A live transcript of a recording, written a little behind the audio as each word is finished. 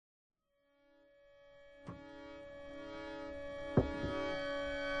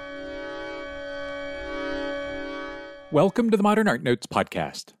Welcome to the Modern Art Notes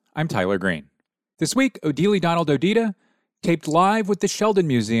podcast. I'm Tyler Green. This week, Odili Odita taped live with the Sheldon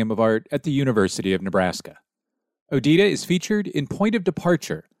Museum of Art at the University of Nebraska. Odita is featured in Point of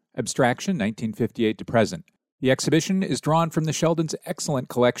Departure, Abstraction 1958 to Present. The exhibition is drawn from the Sheldon's excellent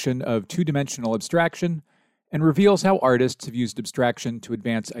collection of two-dimensional abstraction and reveals how artists have used abstraction to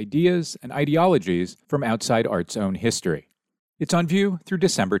advance ideas and ideologies from outside art's own history. It's on view through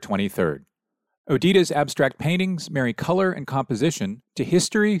December 23rd. Odita's abstract paintings marry color and composition to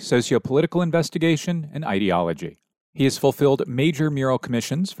history, socio-political investigation, and ideology. He has fulfilled major mural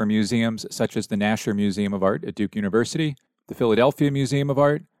commissions for museums such as the Nasher Museum of Art at Duke University, the Philadelphia Museum of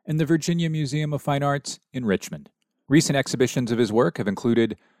Art, and the Virginia Museum of Fine Arts in Richmond. Recent exhibitions of his work have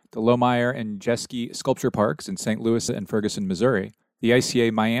included the Lohmeyer and Jeske Sculpture Parks in St. Louis and Ferguson, Missouri, the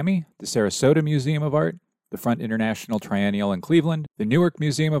ICA Miami, the Sarasota Museum of Art, the Front International Triennial in Cleveland, the Newark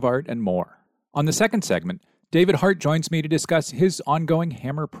Museum of Art, and more. On the second segment, David Hartt joins me to discuss his ongoing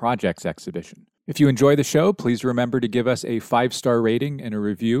Hammer Projects exhibition. If you enjoy the show, please remember to give us a 5-star rating and a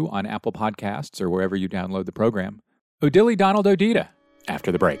review on Apple Podcasts or wherever you download the program. Odili Odita,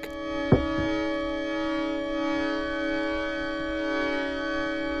 after the break.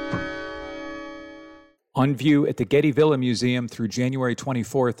 On view at the Getty Villa Museum through January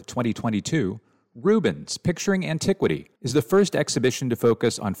 24th, 2022, Rubens, Picturing Antiquity, is the first exhibition to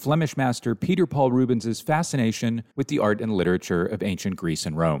focus on Flemish master Peter Paul Rubens's fascination with the art and literature of ancient Greece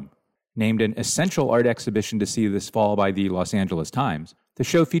and Rome. Named an essential art exhibition to see this fall by the Los Angeles Times, the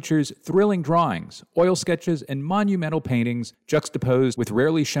show features thrilling drawings, oil sketches, and monumental paintings juxtaposed with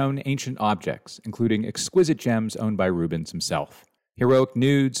rarely shown ancient objects, including exquisite gems owned by Rubens himself. Heroic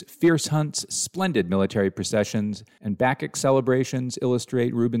nudes, fierce hunts, splendid military processions, and Bacchic celebrations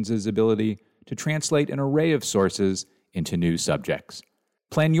illustrate Rubens's ability to translate an array of sources into new subjects.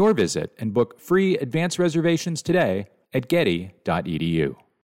 Plan your visit and book free advance reservations today at getty.edu.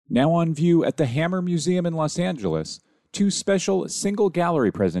 Now on view at the Hammer Museum in Los Angeles, two special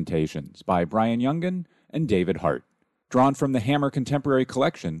single-gallery presentations by Brian Youngen and David Hartt. Drawn from the Hammer Contemporary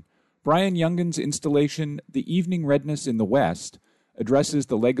Collection, Brian Youngen's installation The Evening Redness in the West addresses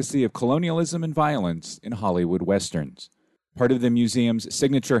the legacy of colonialism and violence in Hollywood westerns. Part of the museum's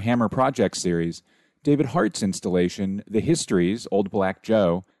signature Hammer Project series, David Hartt's installation, The Histories, Old Black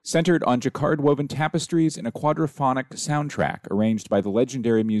Joe, centered on jacquard-woven tapestries and a quadraphonic soundtrack arranged by the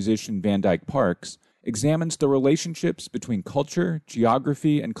legendary musician Van Dyke Parks, examines the relationships between culture,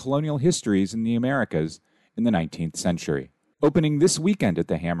 geography, and colonial histories in the Americas in the 19th century. Opening this weekend at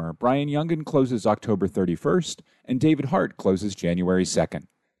the Hammer, Brian Youngen closes October 31st, and David Hartt closes January 2nd.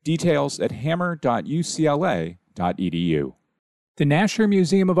 Details at hammer.ucla.edu. The Nasher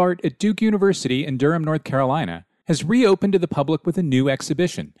Museum of Art at Duke University in Durham, North Carolina, has reopened to the public with a new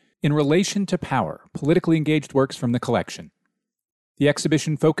exhibition, In Relation to Power, Politically Engaged Works from the Collection. The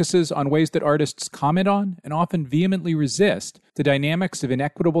exhibition focuses on ways that artists comment on and often vehemently resist the dynamics of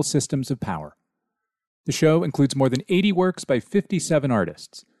inequitable systems of power. The show includes more than 80 works by 57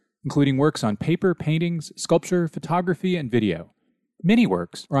 artists, including works on paper, paintings, sculpture, photography, and video. Many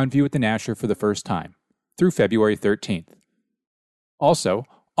works are on view at the Nasher for the first time, through February 13th. Also,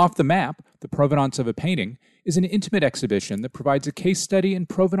 Off the Map, The Provenance of a Painting, is an intimate exhibition that provides a case study in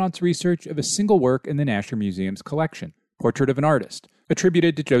provenance research of a single work in the Nasher Museum's collection, Portrait of an Artist,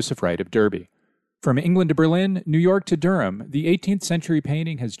 attributed to Joseph Wright of Derby. From England to Berlin, New York to Durham, the 18th century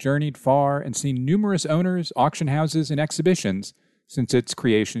painting has journeyed far and seen numerous owners, auction houses, and exhibitions since its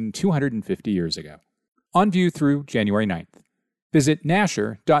creation 250 years ago. On view through January 9th. Visit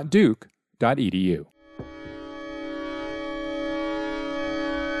nasher.duke.edu.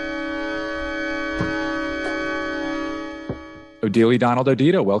 Odili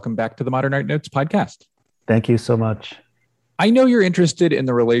Odita, welcome back to the Modern Art Notes podcast. Thank you so much. I know you're interested in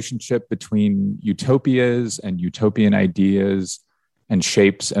the relationship between utopias and utopian ideas and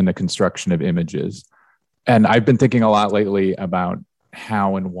shapes and the construction of images. And I've been thinking a lot lately about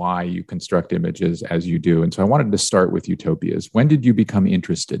how and why you construct images as you do. And so I wanted to start with utopias. When did you become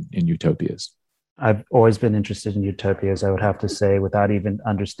interested in utopias? I've always been interested in utopias, I would have to say, without even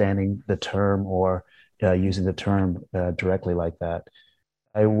understanding the term or using the term directly like that.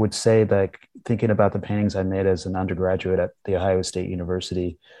 I would say that thinking about the paintings I made as an undergraduate at The Ohio State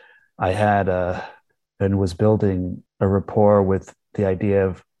University, I had and was building a rapport with the idea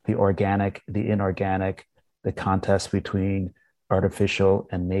of the organic, the inorganic, the contest between artificial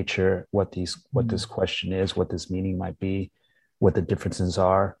and nature, what this question is, what this meaning might be, what the differences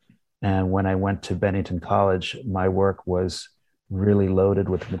are. And when I went to Bennington College, my work was really loaded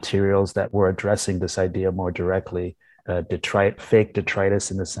with materials that were addressing this idea more directly. Fake detritus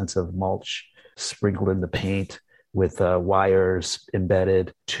in the sense of mulch sprinkled in the paint, with wires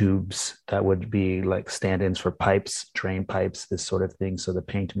embedded, tubes that would be like stand-ins for pipes, drain pipes, this sort of thing. So the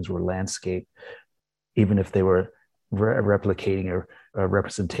paintings were landscape, even if they were replicating a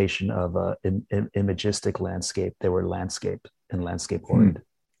representation of an imagistic landscape, they were landscape and landscape oriented.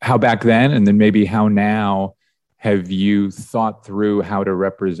 How back then, and then maybe how now, have you thought through how to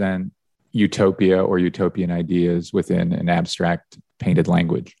represent utopia or utopian ideas within an abstract painted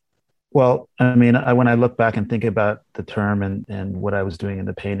language? Well, I mean, when I look back and think about the term and what I was doing in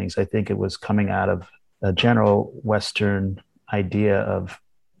the paintings, I think it was coming out of a general Western idea of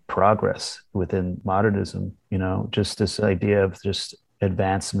progress within modernism, just this idea of just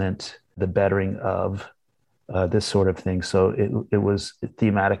advancement, the bettering of this sort of thing. So it was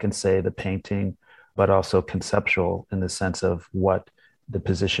thematic in, say, the painting, but also conceptual in the sense of what the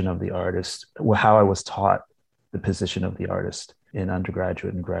position of the artist, how I was taught the position of the artist in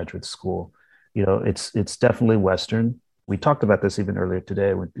undergraduate and graduate school. It's definitely Western. We talked about this even earlier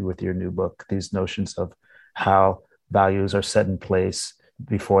today with your new book, these notions of how values are set in place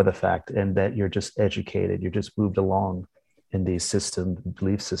before the fact, and that you're just educated, you're just moved along in these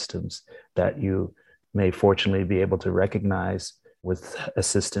belief systems that you may fortunately be able to recognize with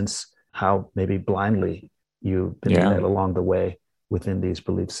assistance, how maybe blindly you've been led along the way within these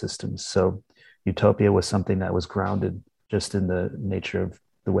belief systems. So utopia was something that was grounded just in the nature of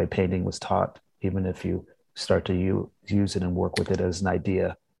the way painting was taught, even if you start to use it and work with it as an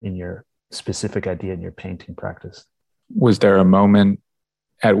idea in your specific idea in your painting practice. Was there a moment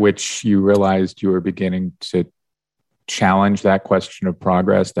at which you realized you were beginning to challenge that question of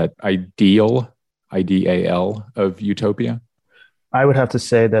progress, that ideal, IDAL, of utopia? I would have to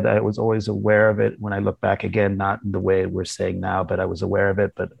say that I was always aware of it when I look back again, not in the way we're saying now, but I was aware of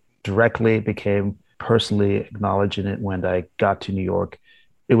it, but directly became personally acknowledging it when I got to New York.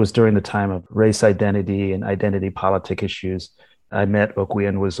 It was during the time of race identity and identity politic issues. I met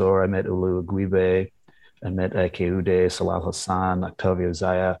Okwe Nwazor, I met Olu Agwibe, I met Keude, Salah Hassan, Octavio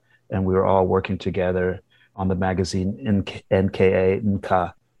Zaya, and we were all working together on the magazine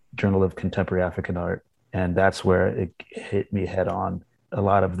NKA, Journal of Contemporary African Art. And that's where it hit me head on. A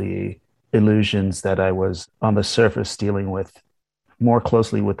lot of the illusions that I was on the surface dealing with more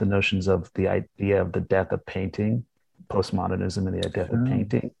closely with the notions of the idea of the death of painting, postmodernism and the death of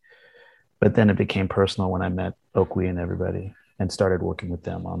painting. But then it became personal when I met Okwe and everybody and started working with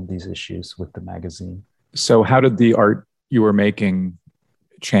them on these issues with the magazine. So how did the art you were making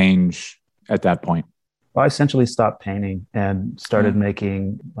change at that point? Well, I essentially stopped painting and started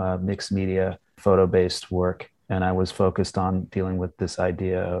making mixed media, photo-based work. And I was focused on dealing with this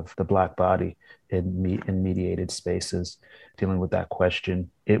idea of the Black body in mediated spaces, dealing with that question.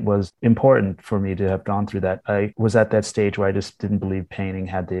 It was important for me to have gone through that. I was at that stage where I just didn't believe painting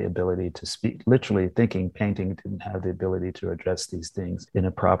had the ability to speak, literally thinking painting didn't have the ability to address these things in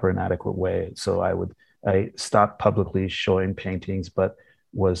a proper and adequate way. So I stopped publicly showing paintings, but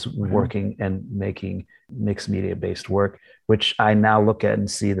was working and making mixed media based work, which I now look at and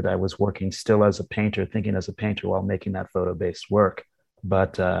see that I was working still as a painter, thinking as a painter while making that photo based work.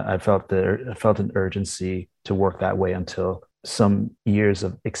 But I felt an urgency to work that way until some years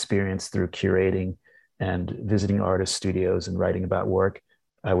of experience through curating and visiting artist studios and writing about work.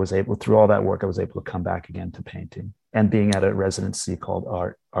 Through all that work, I was able to come back again to painting and being at a residency called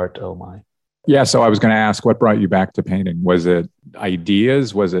Hartt. Yeah, so I was going to ask, what brought you back to painting? Was it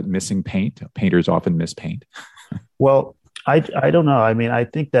ideas? Was it missing paint? Painters often miss paint. Well, I don't know. I mean, I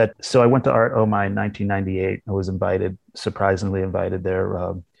think that, so I went to Hartt in 1998. I was surprisingly invited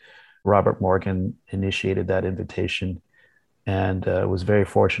there. Robert Morgan initiated that invitation, and it was very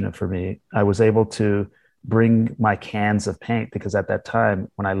fortunate for me. I was able to bring my cans of paint because at that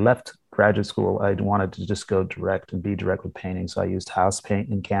time, when I left graduate school, I wanted to just go direct and be direct with painting. So I used house paint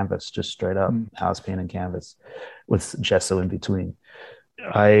and canvas, just straight up house paint and canvas with gesso in between.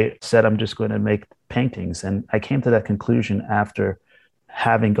 I said, I'm just going to make paintings. And I came to that conclusion after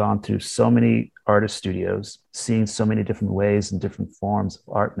having gone through so many artist studios, seeing so many different ways and different forms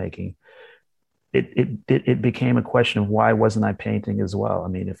of art making. It became a question of why wasn't I painting as well? I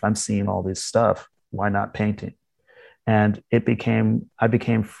mean, if I'm seeing all this stuff, why not painting? And I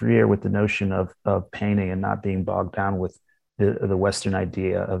became freer with the notion of painting and not being bogged down with the Western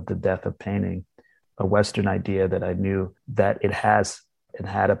idea of the death of painting, a Western idea that I knew that it has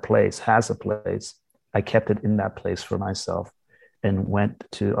a place. I kept it in that place for myself and went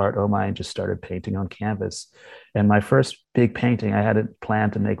to Hartt and just started painting on canvas. And my first big painting, I had a plan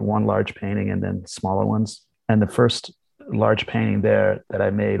to make one large painting and then smaller ones. And the first large painting there that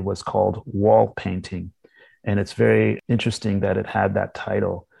I made was called Wall Painting. And it's very interesting that it had that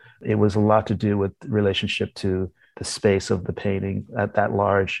title. It was a lot to do with relationship to the space of the painting at that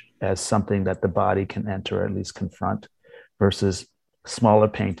large as something that the body can enter, or at least confront, versus smaller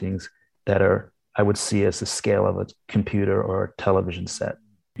paintings that are, I would see as the scale of a computer or a television set.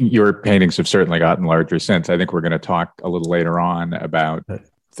 Your paintings have certainly gotten larger since. I think we're going to talk a little later on about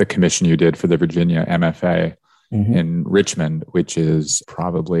the commission you did for the Virginia MFA in Richmond, which is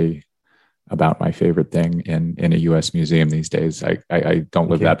probably about my favorite thing in a U.S. museum these days. I don't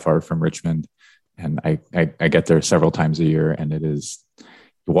live that far from Richmond, and I get there several times a year, and it is,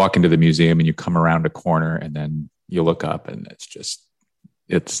 you walk into the museum and you come around a corner and then you look up and it's just,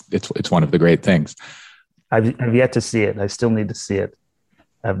 it's one of the great things. I've yet to see it. I still need to see it.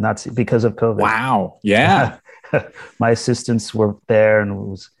 I've not seen, because of COVID. Wow. Yeah. My assistants were there,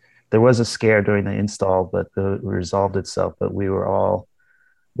 and there was a scare during the install, but it resolved itself. But we were all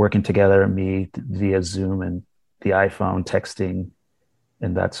working together, me via Zoom and the iPhone, texting,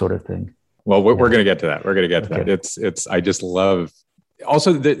 and that sort of thing. Well, we're going to get to that. We're going to get to that. It's, I just love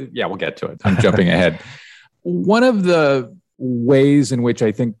also we'll get to it. I'm jumping ahead. One of the ways in which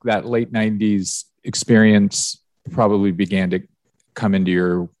I think that late 90s experience probably began to come into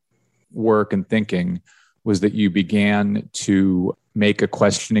your work and thinking was that you began to make a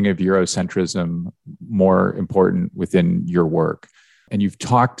questioning of Eurocentrism more important within your work. And you've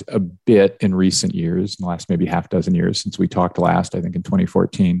talked a bit in recent years, in the last maybe half dozen years since we talked last, I think in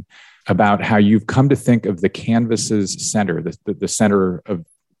 2014, about how you've come to think of the canvas's center, the center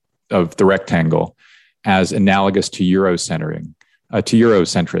of the rectangle, as analogous to Eurocentrism,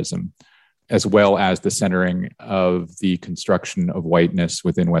 as well as the centering of the construction of whiteness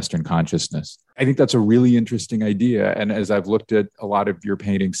within Western consciousness. I think that's a really interesting idea. And as I've looked at a lot of your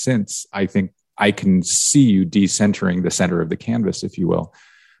paintings since, I think I can see you decentering the center of the canvas, if you will.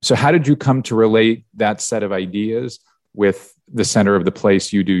 So how did you come to relate that set of ideas with the center of the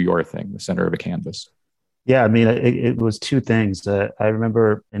place you do your thing, the center of a canvas? Yeah, I mean, it was two things. I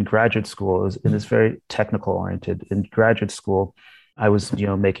remember in graduate school, it was very technical oriented. In graduate school, I was,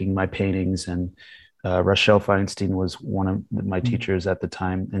 making my paintings, and Rochelle Feinstein was one of my teachers at the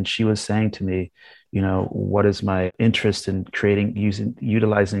time. And she was saying to me, what is my interest in creating,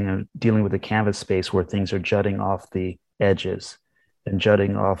 utilizing and dealing with a canvas space where things are jutting off the edges and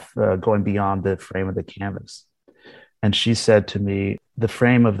jutting off, going beyond the frame of the canvas. And she said to me, the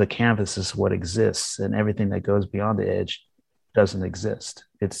frame of the canvas is what exists, and everything that goes beyond the edge doesn't exist.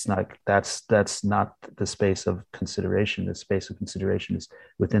 It's not, that's not the space of consideration. The space of consideration is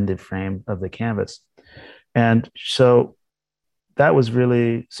within the frame of the canvas. And so that was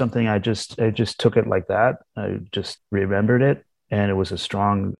really something I just took it like that. I just remembered it. And it was a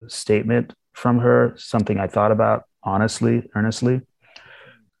strong statement from her, something I thought about honestly, earnestly.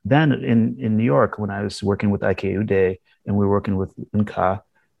 Then in New York, when I was working with Ike Ude, and we were working with Nka,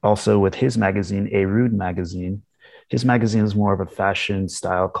 also with his magazine, A Rude magazine. His magazine is more of a fashion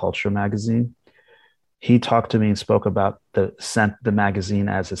style culture magazine. He talked to me and spoke about the magazine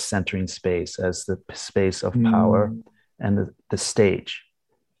as a centering space, as the space of power and the stage.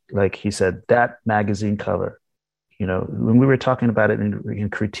 Like he said, that magazine cover, when we were talking about it in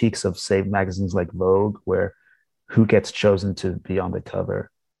critiques of, say, magazines like Vogue, where who gets chosen to be on the cover,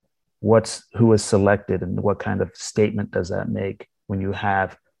 who is selected, and what kind of statement does that make when you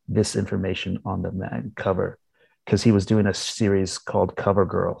have this information on the cover? Because he was doing a series called Cover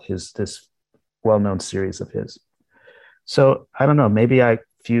Girl, this well-known series of his. So I don't know, maybe I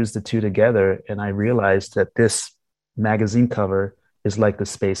fused the two together, and I realized that this magazine cover is like the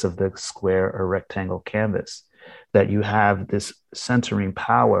space of the square or rectangle canvas, that you have this centering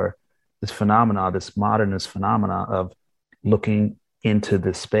power, this phenomena, this modernist phenomena of looking into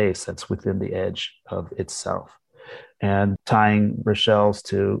the space that's within the edge of itself. And tying Rochelle's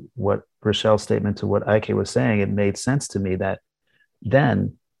statement to what Ike was saying, it made sense to me that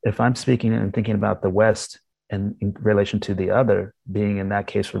then if I'm speaking and thinking about the West and in relation to the other, being in that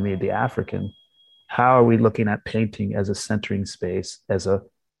case for me, the African, how are we looking at painting as a centering space, as a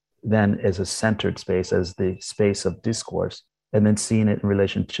centered space, as the space of discourse, and then seeing it in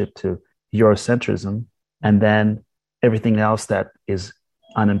relationship to Eurocentrism, and then everything else that is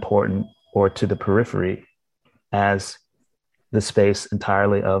unimportant or to the periphery as the space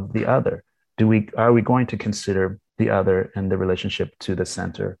entirely of the other? Are we going to consider the other and the relationship to the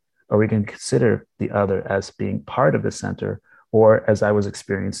center? Are we going to consider the other as being part of the center, or as I was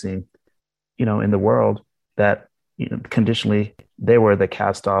experiencing, in the world, that conditionally they were the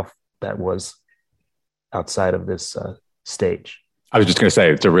cast off that was outside of this stage? I was just going to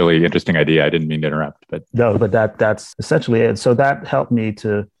say, it's a really interesting idea. I didn't mean to interrupt, but no, but that's essentially it. So that helped me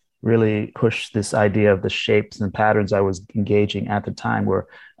to really push this idea of the shapes and patterns I was engaging at the time, where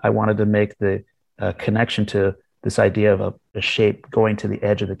I wanted to make the connection to this idea of a shape going to the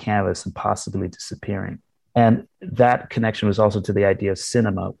edge of the canvas and possibly disappearing. And that connection was also to the idea of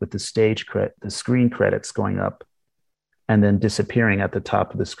cinema, with the screen credits going up and then disappearing at the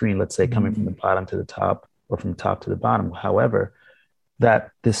top of the screen, let's say coming from the bottom to the top or from the top to the bottom. However,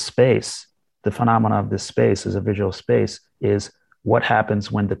 that this space, the phenomena of this space as a visual space, is what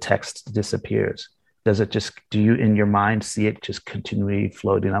happens when the text disappears. Does it just, do you in your mind see it just continually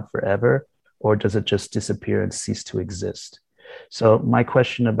floating up forever, or does it just disappear and cease to exist? So my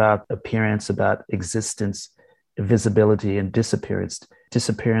question about appearance, about existence, visibility, and disappearance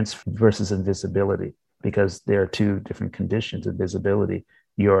versus invisibility, because there are two different conditions of visibility.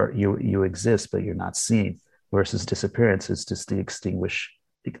 You exist, but you're not seen, versus disappearance is just the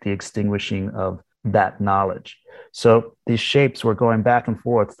extinguishing of that knowledge. So these shapes were going back and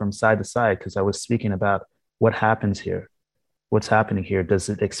forth from side to side, because I was speaking about what happens here. What's happening here? Does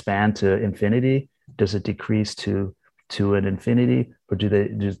it expand to infinity? Does it decrease to an infinity? Or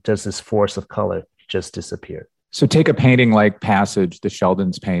does this force of color just disappear? So take a painting like Passage, the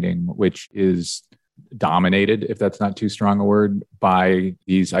Sheldon's painting, which is dominated, if that's not too strong a word, by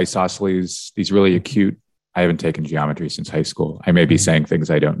these isosceles, these really acute, I haven't taken geometry since high school. I may be saying things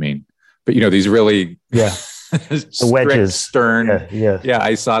I don't mean, but these really the wedges, stern,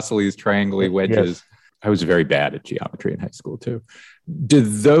 isosceles, triangly wedges. Yes. I was very bad at geometry in high school too. Did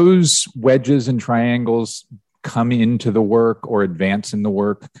those wedges and triangles come into the work or advance in the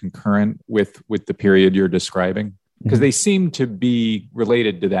work concurrent with the period you're describing? Because they seem to be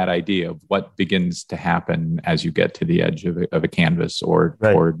related to that idea of what begins to happen as you get to the edge of a canvas or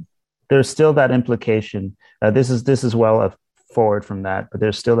toward. There's still that implication. This is well forward from that, but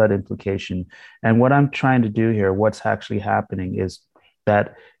there's still that implication. And what I'm trying to do here, what's actually happening, is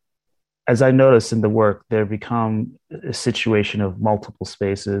that, as I notice in the work, there become a situation of multiple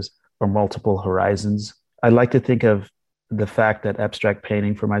spaces or multiple horizons. I like to think of the fact that abstract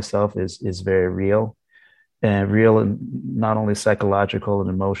painting for myself is very real, and real in not only psychological and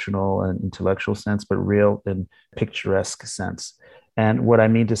emotional and intellectual sense, but real in picturesque sense. And what I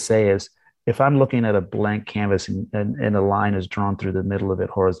mean to say is, if I'm looking at a blank canvas and a line is drawn through the middle of it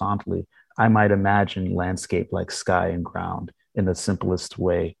horizontally, I might imagine landscape like sky and ground in the simplest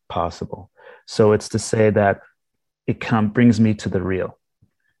way possible. So it's to say that it brings me to the real,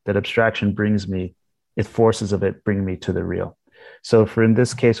 that abstraction brings me, forces of it bring me to the real. So in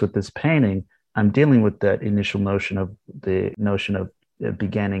this case, with this painting, I'm dealing with that initial notion of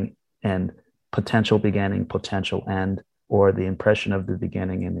beginning and potential beginning, potential end, or the impression of the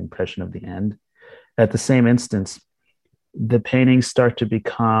beginning and impression of the end. At the same instance, the paintings start to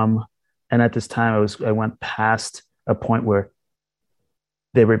become, and at this time I went past a point where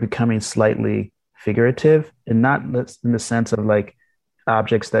they were becoming slightly figurative, and not in the sense of like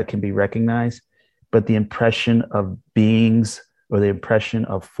objects that can be recognized, but the impression of beings, or the impression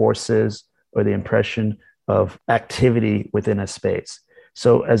of forces, or the impression of activity within a space.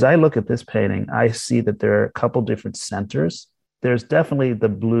 So as I look at this painting, I see that there are a couple different centers. There's definitely the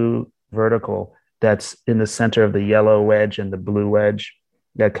blue vertical that's in the center of the yellow wedge and the blue wedge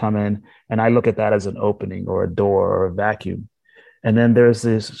that come in. And I look at that as an opening or a door or a vacuum. And then there's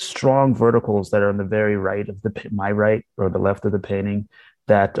these strong verticals that are on the very right of my right or the left of the painting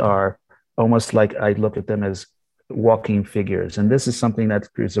that are almost like I look at them as walking figures. And this is something that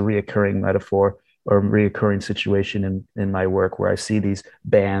is a reoccurring metaphor or reoccurring situation in my work, where I see these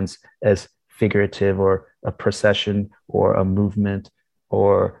bands as figurative, or a procession, or a movement,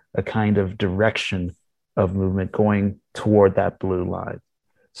 or a kind of direction of movement going toward that blue line.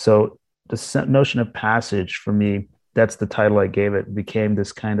 So the notion of passage, for me, that's the title I gave it, became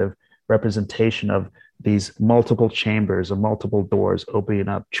this kind of representation of these multiple chambers or multiple doors opening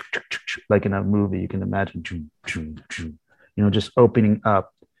up, like in a movie. You can imagine, just opening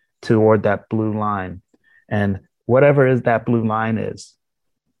up toward that blue line. And whatever is that blue line is,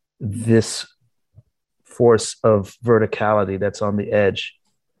 this force of verticality that's on the edge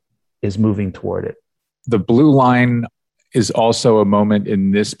is moving toward it. The blue line is also a moment in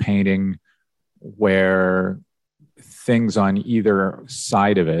this painting where things on either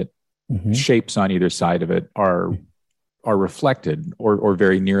side of it, shapes on either side of it, are reflected or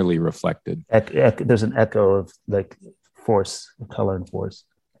very nearly reflected. There's an echo of like force, color and force.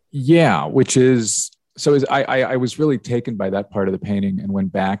 Yeah, which is, so I was really taken by that part of the painting and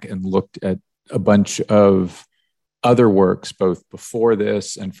went back and looked at a bunch of other works, both before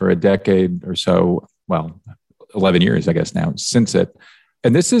this and for a decade or so, 11 years, I guess now, since it.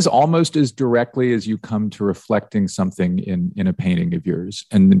 And this is almost as directly as you come to reflecting something in a painting of yours.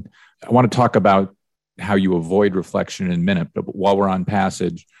 And I want to talk about how you avoid reflection in a minute, but while we're on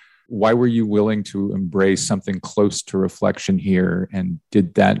Passage, Why were you willing to embrace something close to reflection here? And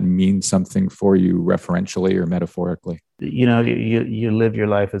did that mean something for you referentially or metaphorically? You live your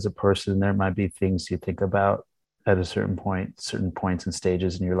life as a person. There might be things you think about at a certain point, certain points and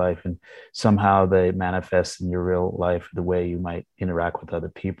stages in your life, and somehow they manifest in your real life, the way you might interact with other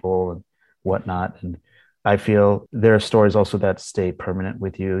people and whatnot. And I feel there are stories also that stay permanent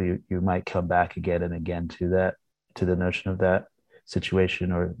with you. You might come back again and again to that, to the notion of that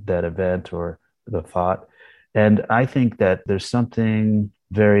situation or that event or the thought. And I think that there's something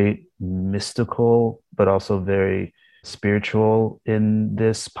very mystical, but also very spiritual in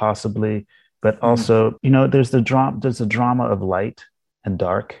this, possibly. But also, there's the drama of light and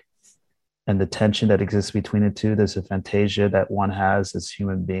dark and the tension that exists between the two. There's a fantasia that one has as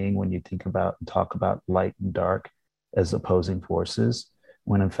human being when you think about and talk about light and dark as opposing forces,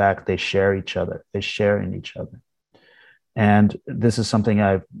 when in fact they share each other. They share in each other. And this is something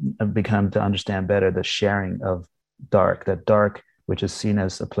I've become to understand better, the sharing of dark, that dark, which is seen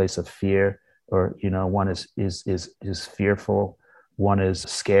as a place of fear, or, one is fearful, one is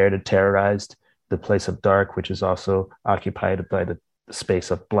scared or terrorized. The place of dark, which is also occupied by the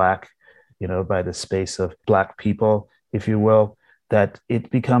space of black, by the space of black people, if you will, that it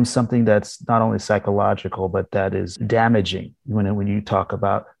becomes something that's not only psychological, but that is damaging when you talk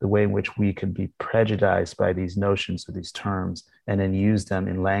about the way in which we can be prejudiced by these notions or these terms and then use them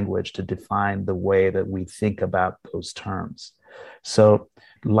in language to define the way that we think about those terms. So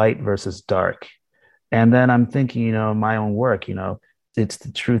light versus dark. And then I'm thinking, my own work, it's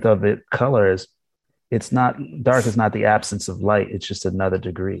the truth of it. Color is, dark is not the absence of light. It's just another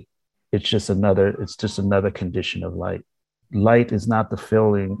degree. It's just another condition of light. Light is not the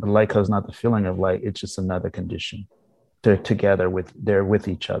feeling, light color is not the feeling of light. It's just another condition. They're together they're with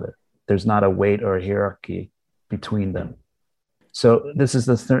each other. There's not a weight or a hierarchy between them. So this is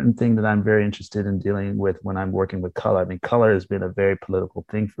the certain thing that I'm very interested in dealing with when I'm working with color. I mean, color has been a very political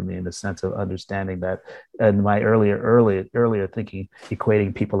thing for me in the sense of understanding that, and my earlier thinking,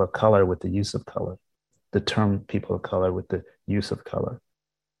 equating people of color with the use of color, the term people of color with the use of color.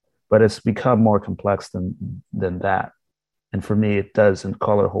 But it's become more complex than that. And for me, it does. And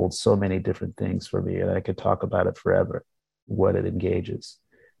color holds so many different things for me. And I could talk about it forever, what it engages.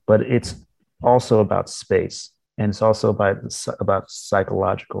 But it's also about space. And it's also about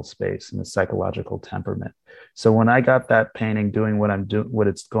psychological space and the psychological temperament. So when I got that painting doing what I'm doing,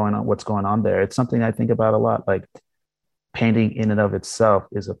 what's going on there, it's something I think about a lot. Like painting in and of itself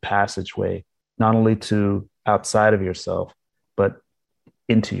is a passageway, not only to outside of yourself, but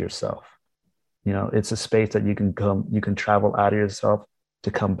into yourself. It's a space that you can travel out of yourself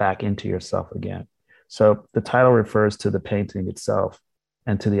to come back into yourself again. So the title refers to the painting itself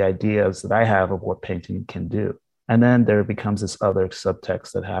and to the ideas that I have of what painting can do. And then there becomes this other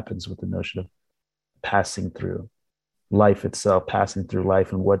subtext that happens with the notion of passing through life itself, passing through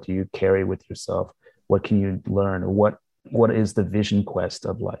life. And what do you carry with yourself? What can you learn? Or what is the vision quest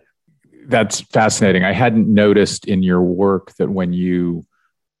of life? That's fascinating. I hadn't noticed in your work that when you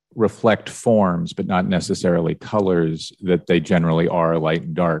reflect forms, but not necessarily colors, that they generally are light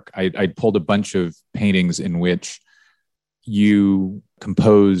and dark. I pulled a bunch of paintings in which you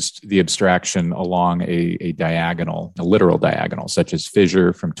composed the abstraction along a diagonal, a literal diagonal, such as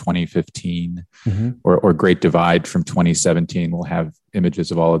Fissure from 2015 or Great Divide from 2017. We'll have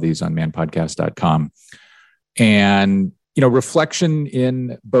images of all of these on manpodcast.com. And, reflection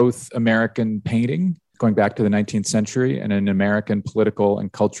in both American painting, going back to the 19th century, and in American political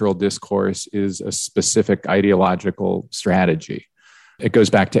and cultural discourse is a specific ideological strategy. It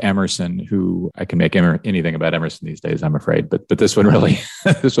goes back to Emerson, who I can make anything about Emerson these days, I'm afraid, but this one really,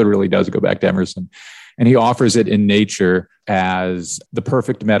 this one really does go back to Emerson. And he offers it in nature as the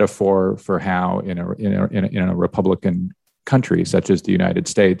perfect metaphor for how in a Republican country, such as the United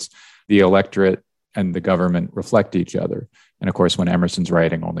States, the electorate and the government reflect each other. And of course, when Emerson's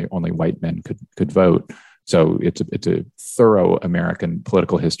writing, only white men could vote. So it's a thorough American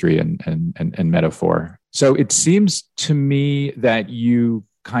political history and metaphor. So it seems to me that you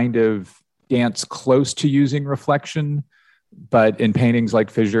kind of dance close to using reflection, but in paintings like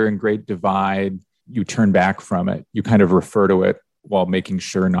Fissure and Great Divide, you turn back from it. You kind of refer to it while making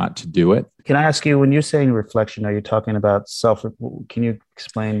sure not to do it. Can I ask you, when you're saying reflection, are you talking about can you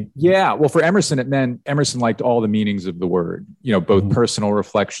explain? Yeah, well, for Emerson, it meant Emerson liked all the meanings of the word, both personal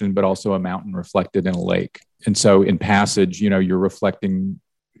reflection, but also a mountain reflected in a lake. And so in Passage, you're reflecting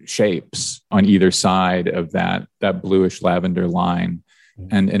shapes on either side of that bluish lavender line.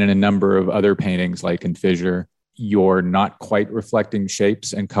 And in a number of other paintings, like in Fissure, you're not quite reflecting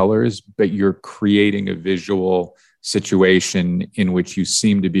shapes and colors, but you're creating a visual situation in which you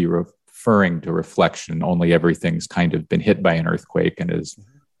seem to be referring to reflection, only everything's kind of been hit by an earthquake and is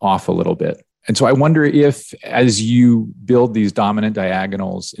off a little bit. And so I wonder if, as you build these dominant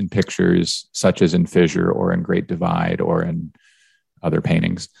diagonals in pictures, such as in Fissure or in Great Divide or in other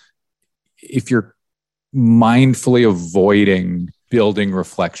paintings, if you're mindfully avoiding building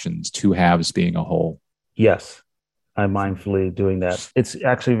reflections, two halves being a whole. Yes, I'm mindfully doing that. It's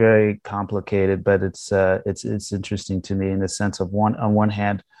actually very complicated, but it's interesting to me in the sense of on one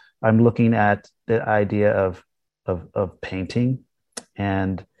hand, I'm looking at the idea of painting,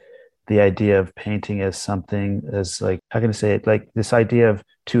 and the idea of painting as something as, like, how can I say it? Like this idea of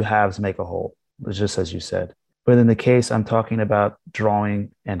two halves make a whole, just as you said. But in the case, I'm talking about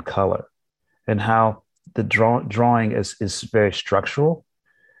drawing and color, and how the drawing is very structural.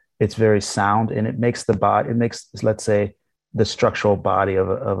 It's very sound, and it makes let's say, the structural body of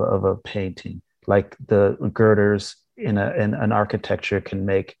a painting, like the girders in an architecture can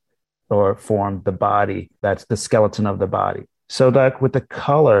make or form the body. That's the skeleton of the body. So like with the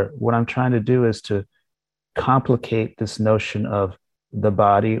color, what I'm trying to do is to complicate this notion of the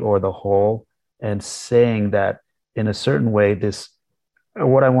body or the whole, and saying that in a certain way,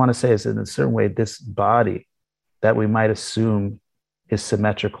 what I want to say is, in a certain way, this body that we might assume is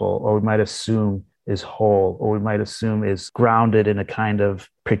symmetrical, or we might assume is whole, or we might assume is grounded in a kind of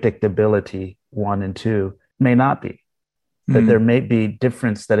predictability, 1 and 2, may not be. That there may be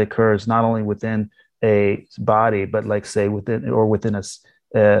difference that occurs not only within a body, but like say within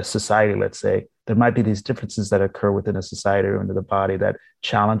a society, let's say, there might be these differences that occur within a society or into the body that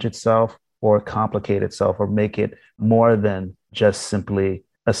challenge itself or complicate itself or make it more than just simply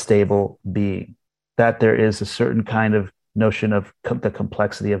a stable being. That there is a certain kind of notion of the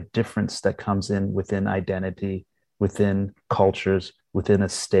complexity of difference that comes in within identity, within cultures, within a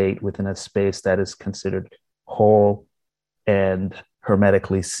state, within a space that is considered whole and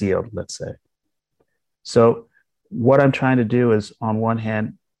hermetically sealed, let's say. So what I'm trying to do is, on one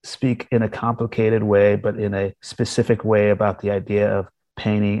hand, speak in a complicated way, but in a specific way, about the idea of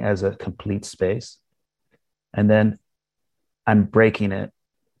painting as a complete space. And then I'm breaking it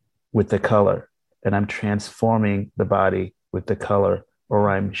with the color, and I'm transforming the body with the color, or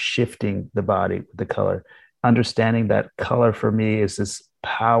I'm shifting the body with the color. Understanding that color for me is this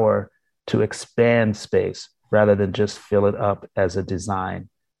power to expand space rather than just fill it up as a design,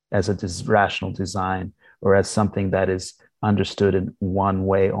 as a rational design, or as something that is understood in one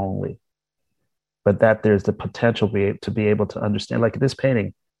way only. But that there's the potential to be able to understand, like this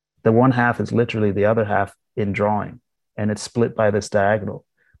painting, the one half is literally the other half in drawing, and it's split by this diagonal.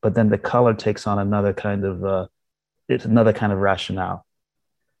 But then the color takes on another kind of rationale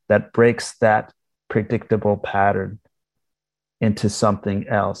that breaks that predictable pattern into something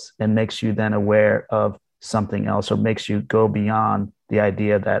else, and makes you then aware of something else, or makes you go beyond the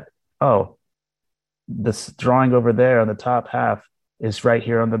idea that, oh, this drawing over there on the top half is right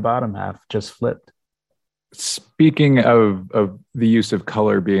here on the bottom half, just flipped. Speaking of the use of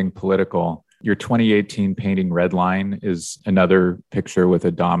color being political, your 2018 painting Red Line is another picture with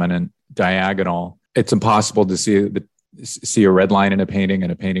a dominant diagonal. It's impossible to see a red line in a painting,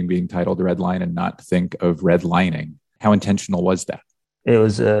 and a painting being titled Red Line, and not think of redlining. How intentional was that? It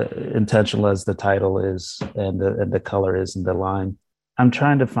was intentional, as the title is, and the color is in the line. I'm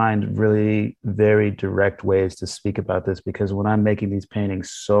trying to find really very direct ways to speak about this, because when I'm making these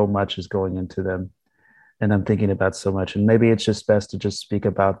paintings, so much is going into them, and I'm thinking about so much. And maybe it's just best to just speak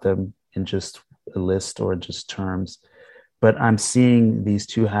about them in just a list or just terms. But I'm seeing these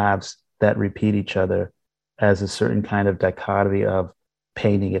two halves that repeat each other as a certain kind of dichotomy of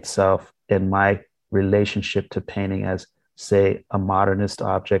painting itself, and my relationship to painting as, say, a modernist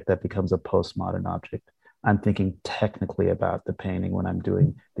object that becomes a postmodern object. I'm thinking technically about the painting when I'm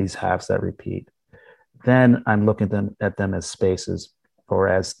doing these halves that repeat. Then I'm looking at them as spaces, or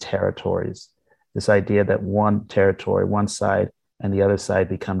as territories. This idea that one territory, one side and the other side,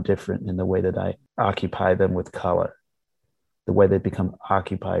 become different in the way that I occupy them with color, the way they become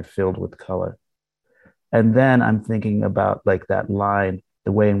occupied, filled with color. And then I'm thinking about, like, that line,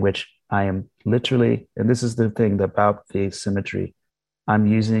 the way in which I am literally, and this is the thing about the symmetry, I'm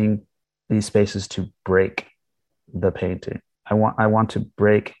using these spaces to break the painting. I want to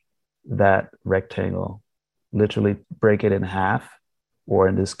break that rectangle, literally break it in half, or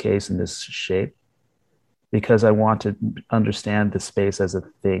in this case, in this shape, because I want to understand the space as a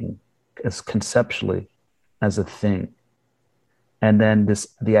thing, as conceptually as a thing. And then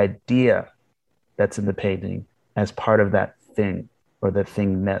the idea that's in the painting as part of that thing, or the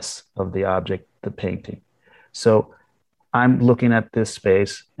thingness of the object, the painting. So I'm looking at this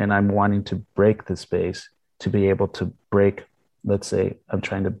space, and I'm wanting to break the space to be able to break, let's say, I'm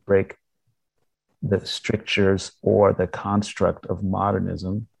trying to break the strictures or the construct of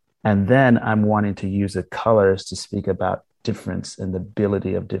modernism. And then I'm wanting to use the colors to speak about difference and the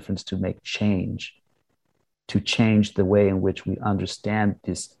ability of difference to make change, to change the way in which we understand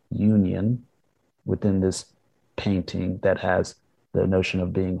this union within this painting that has the notion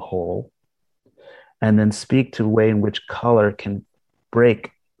of being whole, and then speak to a way in which color can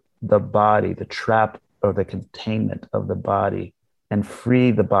break the body, the trap or the containment of the body, and free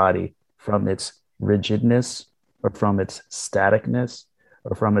the body from its rigidness or from its staticness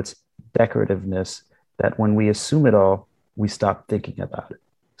or from its decorativeness, that when we assume it all, we stop thinking about it.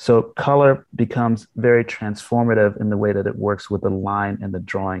 So color becomes very transformative in the way that it works with the line and the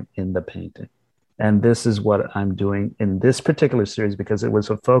drawing in the painting. And this is what I'm doing in this particular series, because it was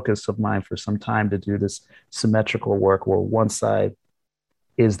a focus of mine for some time to do this symmetrical work where one side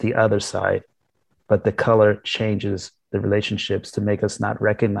is the other side, but the color changes the relationships to make us not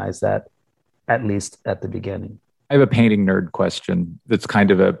recognize that, at least at the beginning. I have a painting nerd question that's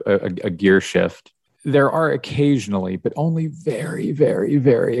kind of a gear shift. There are occasionally, but only very, very,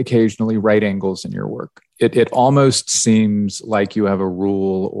 very occasionally, right angles in your work. It almost seems like you have a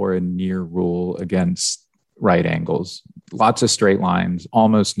rule or a near rule against right angles. Lots of straight lines,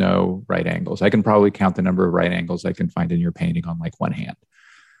 almost no right angles. I can probably count the number of right angles I can find in your painting on like one hand.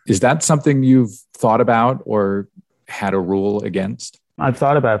 Is that something you've thought about or had a rule against? I've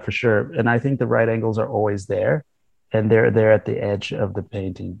thought about it for sure. And I think the right angles are always there. And they're there at the edge of the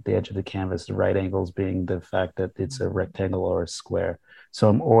painting, the edge of the canvas, the right angles being the fact that it's a rectangle or a square. So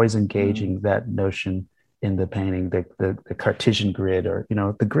I'm always engaging that notion in the painting, the Cartesian grid, or,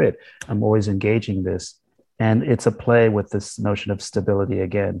 the grid. I'm always engaging this. And it's a play with this notion of stability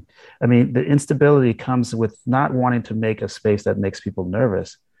again. I mean, the instability comes with not wanting to make a space that makes people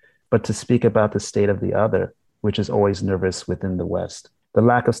nervous, but to speak about the state of the other, which is always nervous within the West. The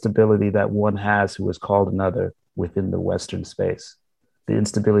lack of stability that one has who is called another within the Western space, the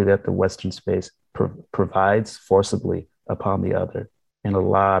instability that the Western space provides forcibly upon the other in a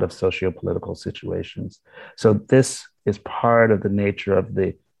lot of socio-political situations. So this is part of the nature of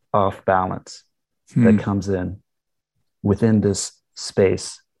the off balance that comes in within this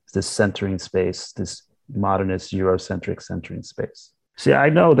space, this centering space, this modernist Eurocentric centering space. See, I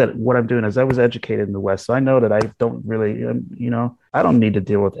know that what I'm doing is I was educated in the West, so I know that I don't really, I don't need to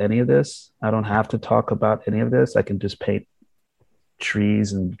deal with any of this. I don't have to talk about any of this. I can just paint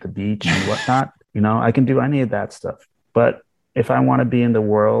trees and the beach and whatnot. I can do any of that stuff. But if I want to be in the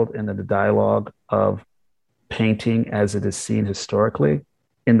world and in the dialogue of painting as it is seen historically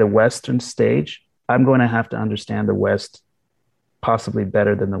in the Western stage, I'm going to have to understand the West possibly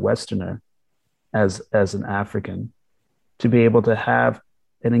better than the Westerner as an African, to be able to have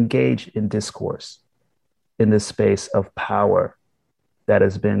and engage in discourse in this space of power that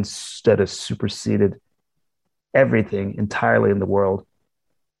has superseded everything entirely in the world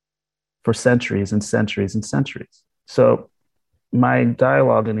for centuries and centuries and centuries. So my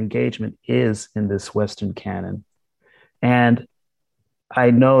dialogue and engagement is in this Western canon. And I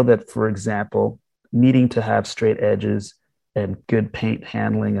know that, for example, needing to have straight edges and good paint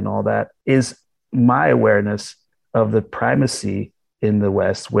handling and all that is my awareness of the primacy in the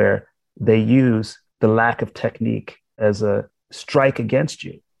West, where they use the lack of technique as a strike against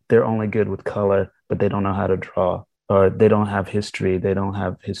you. They're only good with color, but they don't know how to draw, or they don't have history. They don't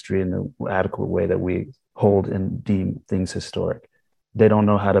have history in the adequate way that we hold and deem things historic. They don't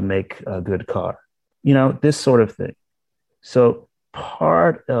know how to make a good car, this sort of thing. So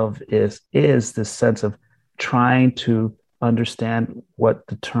part of it is this sense of trying to understand what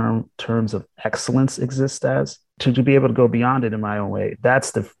the terms of excellence exist as, to be able to go beyond it in my own way.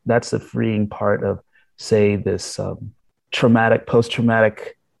 That's the freeing part of, say, this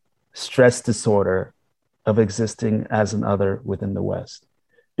post-traumatic stress disorder of existing as an other within the West.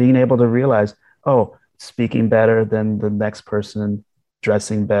 Being able to realize, speaking better than the next person,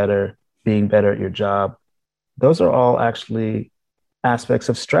 dressing better, being better at your job, those are all actually aspects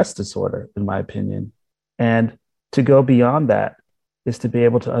of stress disorder, in my opinion. And to go beyond that is to be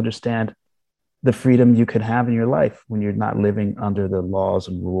able to understand the freedom you can have in your life when you're not living under the laws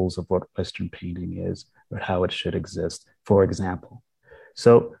and rules of what Western painting is or how it should exist, for example.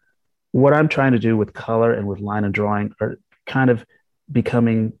 So what I'm trying to do with color and with line and drawing are kind of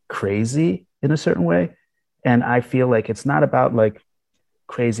becoming crazy in a certain way. And I feel like it's not about like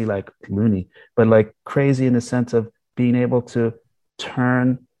crazy, like loony, but like crazy in the sense of being able to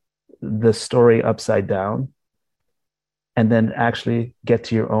turn the story upside down and then actually get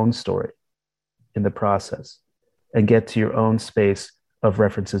to your own story in the process and get to your own space of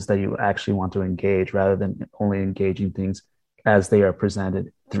references that you actually want to engage rather than only engaging things as they are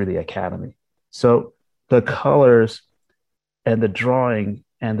presented through the academy. So the colors and the drawing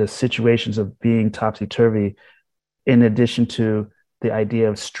and the situations of being topsy-turvy, in addition to the idea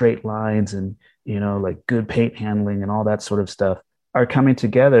of straight lines and, like good paint handling and all that sort of stuff, are coming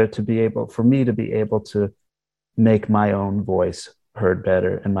together to be able, for me to be able to make my own voice heard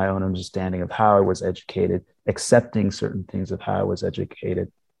better and my own understanding of how I was educated, accepting certain things of how I was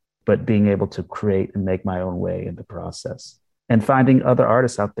educated, but being able to create and make my own way in the process and finding other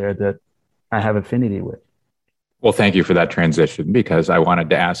artists out there that I have affinity with. Well, thank you for that transition, because I wanted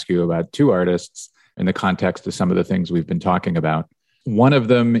to ask you about two artists in the context of some of the things we've been talking about. One of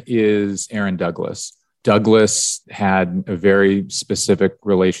them is Aaron Douglas. Douglas had a very specific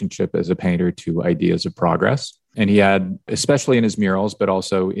relationship as a painter to ideas of progress. And he had, especially in his murals, but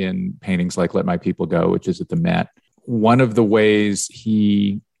also in paintings like Let My People Go, which is at the Met, one of the ways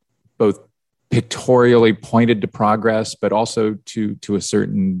he both pictorially pointed to progress, but also to a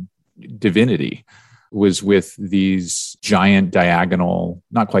certain divinity, was with these giant diagonal,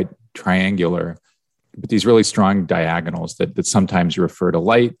 not quite triangular, but these really strong diagonals that sometimes refer to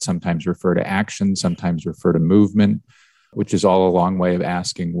light, sometimes refer to action, sometimes refer to movement, which is all a long way of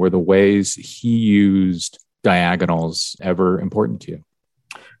asking, were the ways he used diagonals ever important to you?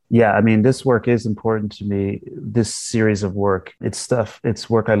 Yeah, I mean, this work is important to me. This series of work, it's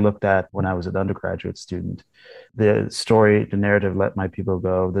work I looked at when I was an undergraduate student. The story, the narrative, Let My People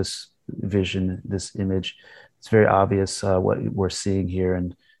Go, this vision, this image, it's very obvious what we're seeing here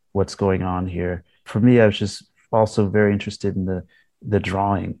and what's going on here. For me, I was just also very interested in the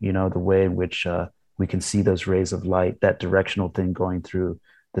drawing, the way in which we can see those rays of light, that directional thing going through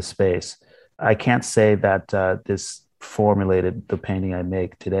the space. I can't say that this formulated the painting I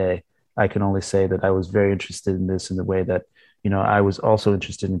make today. I can only say that I was very interested in this in the way that, I was also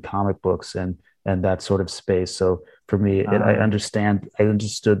interested in comic books and that sort of space. So for me, I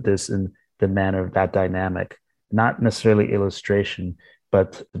understood this in the manner of that dynamic, not necessarily illustration,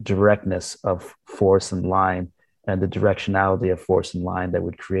 but the directness of force and line and the directionality of force and line that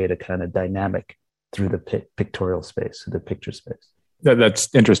would create a kind of dynamic through the pictorial space, the picture space.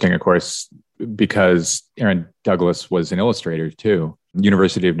 That's interesting, of course, because Aaron Douglas was an illustrator too.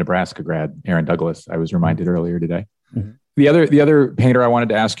 University of Nebraska grad, Aaron Douglas, I was reminded earlier today. Mm-hmm. The other painter I wanted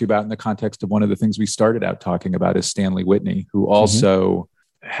to ask you about in the context of one of the things we started out talking about is Stanley Whitney, who also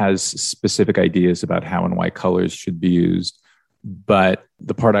has specific ideas about how and why colors should be used. But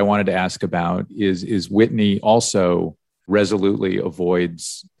the part I wanted to ask about is Whitney also resolutely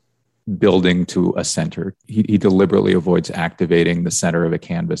avoids building to a center. He deliberately avoids activating the center of a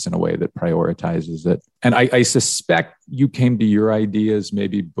canvas in a way that prioritizes it. And I suspect you came to your ideas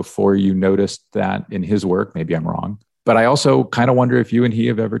maybe before you noticed that in his work. Maybe I'm wrong. But I also kind of wonder if you and he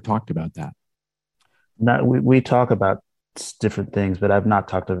have ever talked about that. No, we talk about different things, but I've not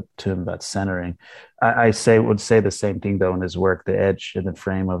talked to him about centering. I would say the same thing though in his work. The edge and the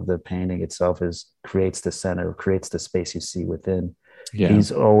frame of the painting itself creates the center, creates the space you see within. Yeah.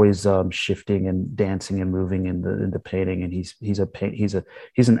 He's always shifting and dancing and moving in the painting, and he's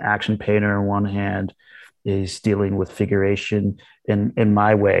an action painter on one hand. He's dealing with figuration. In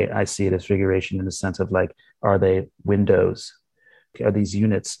my way, I see it as figuration in the sense of like, are they windows? Are these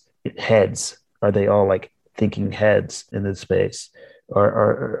units heads? Are they all like thinking heads in this space?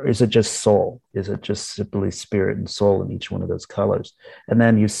 Or is it just soul? Is it just simply spirit and soul in each one of those colors? And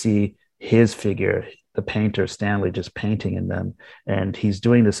then you see his figure, the painter Stanley, just painting in them, and he's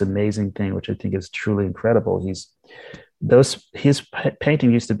doing this amazing thing, which I think is truly incredible. His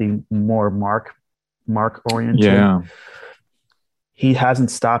painting used to be more mark oriented. Yeah, he hasn't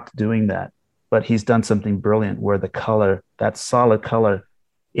stopped doing that, but he's done something brilliant where the color, that solid color,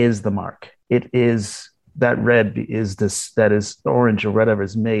 is the mark. It is that red is this, that is orange or whatever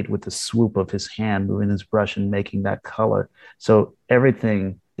is made with the swoop of his hand moving his brush and making that color. So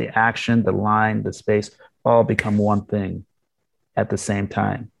everything, the action, the line, the space, all become one thing at the same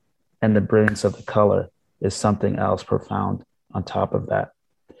time. And the brilliance of the color is something else profound on top of that.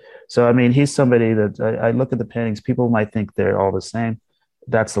 So, I mean, he's somebody that I look at the paintings, people might think they're all the same.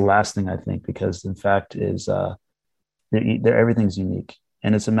 That's the last thing I think, because in fact is everything's unique.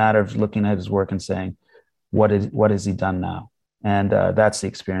 And it's a matter of looking at his work and saying, what has he done now? And that's the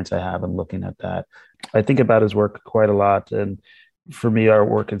experience I have in looking at that. I think about his work quite a lot. And for me, our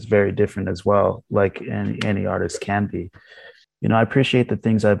work is very different as well, like any artist can be. I appreciate the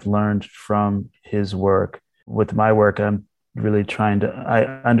things I've learned from his work. With my work, I'm really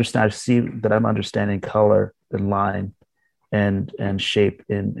I see that I'm understanding color and line and shape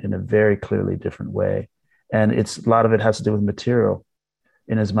in a very clearly different way. And a lot of it has to do with material.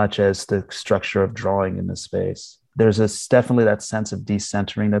 in as much as the structure of drawing in the space. There's definitely that sense of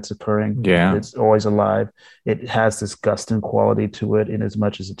decentering that's occurring. Yeah. It's always alive. It has this guston quality to it in as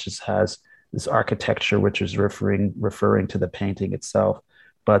much as it just has this architecture, which is referring to the painting itself.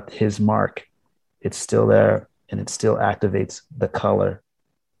 But his mark, it's still there, and it still activates the color,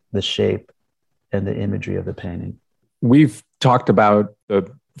 the shape, and the imagery of the painting. We've talked about the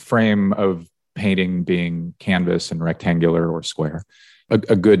frame of painting being canvas and rectangular or square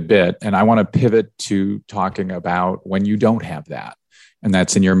a good bit. And I want to pivot to talking about when you don't have that. And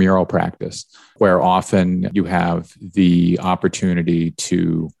that's in your mural practice, where often you have the opportunity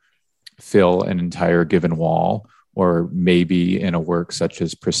to fill an entire given wall, or maybe in a work such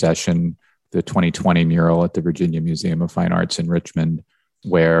as Procession, the 2020 mural at the Virginia Museum of Fine Arts in Richmond,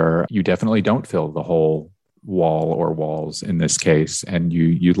 where you definitely don't fill the whole wall or walls in this case, and you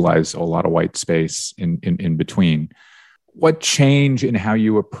utilize a lot of white space in between. What change in how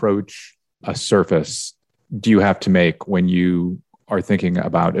you approach a surface do you have to make when you are thinking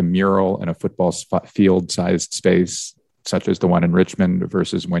about a mural in a football field-sized space, such as the one in Richmond,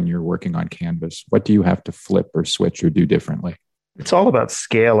 versus when you're working on canvas? What do you have to flip or switch or do differently? It's all about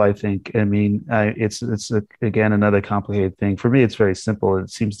scale, I think. I mean, again, another complicated thing. For me, it's very simple. It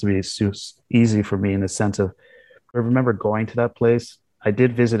seems to be easy for me in the sense of, I remember going to that place. I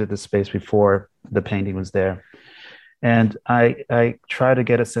did visit the space before the painting was there. And I try to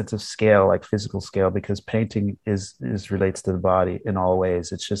get a sense of scale, like physical scale, because painting is relates to the body in all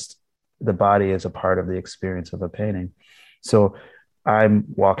ways. It's just the body is a part of the experience of a painting. So I'm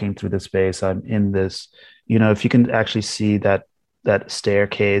walking through the space. I'm in this, if you can actually see that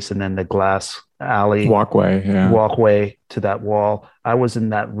staircase and then the glass alley walkway to that wall. I was in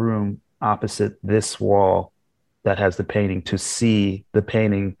that room opposite this wall that has the painting, to see the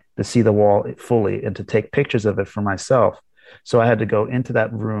painting, to see the wall fully, and to take pictures of it for myself. So I had to go into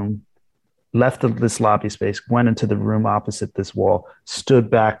that room, left this lobby space, went into the room opposite this wall, stood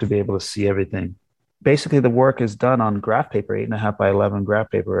back to be able to see everything. Basically, the work is done on graph paper, 8.5 by 11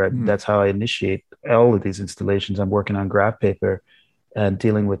 graph paper. That's how I initiate all of these installations. I'm working on graph paper and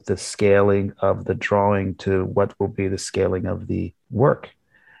dealing with the scaling of the drawing to what will be the scaling of the work.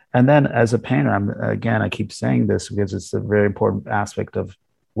 And then as a painter, I keep saying this because it's a very important aspect of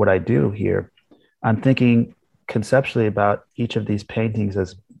what I do here. I'm thinking conceptually about each of these paintings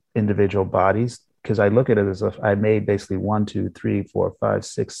as individual bodies, because I look at it as if I made basically 1, 2, 3, 4, 5,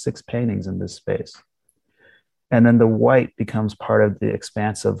 6 paintings in this space. And then the white becomes part of the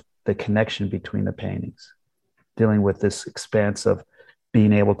expanse of the connection between the paintings, dealing with this expanse of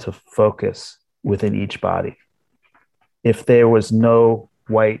being able to focus within each body. If there was no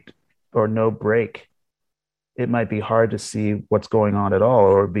white or no break, it might be hard to see what's going on at all,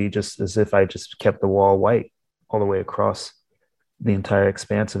 or it'd be just as if I just kept the wall white all the way across the entire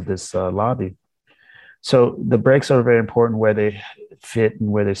expanse of this lobby. So the breaks are very important, where they fit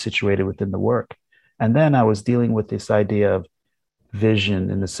and where they're situated within the work. And then I was dealing with this idea of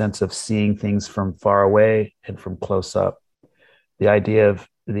vision in the sense of seeing things from far away and from close up. The idea of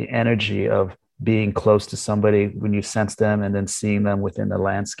the energy of being close to somebody when you sense them, and then seeing them within the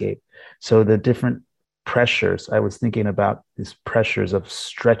landscape. So the different pressures, I was thinking about these pressures of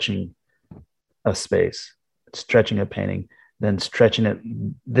stretching a space, stretching a painting, then stretching it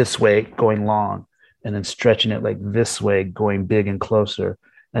this way, going long, and then stretching it like this way, going big and closer.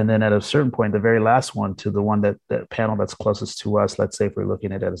 And then at a certain point, the very last one, to the one that panel that's closest to us, let's say if we're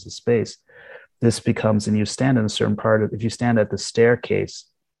looking at it as a space, this becomes, and you stand in a certain part of, if you stand at the staircase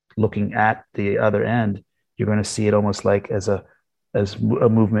looking at the other end, you're going to see it almost like as a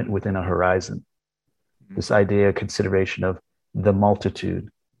movement within a horizon. This idea, consideration of the multitude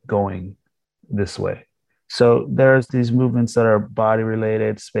going this way. So there's these movements that are body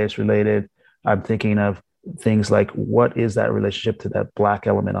related, space related. I'm thinking of things like, what is that relationship to that black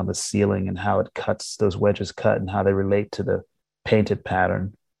element on the ceiling, and how it cuts, those wedges cut, and how they relate to the painted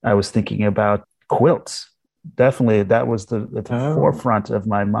pattern. I was thinking about quilts. Definitely, that was the forefront of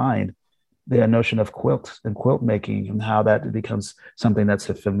my mind, the notion of quilt and quilt making, and how that becomes something that's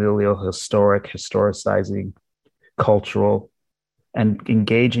a familial, historic, historicizing, cultural, and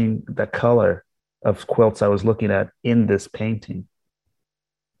engaging the color of quilts I was looking at in this painting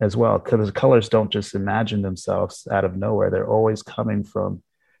as well. Because the colors don't just imagine themselves out of nowhere. They're always coming from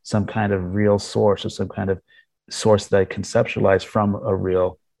some kind of real source, or some kind of source that I conceptualize from a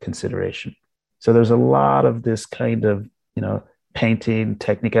real consideration. So there's a lot of this kind of, painting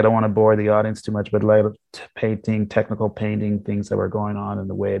technique. I don't want to bore the audience too much, but like painting, technical painting, things that were going on in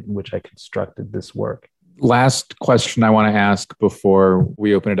the way in which I constructed this work. Last question I want to ask before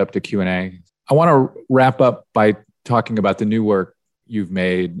we open it up to Q&A. I want to wrap up by talking about the new work you've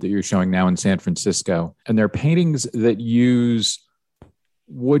made that you're showing now in San Francisco, and they're paintings that use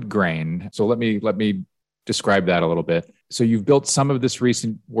wood grain. So let me describe that a little bit. So you've built some of this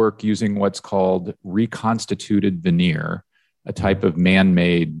recent work using what's called reconstituted veneer, a type of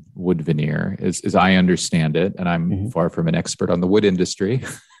man-made wood veneer, as I understand it, and I'm far from an expert on the wood industry.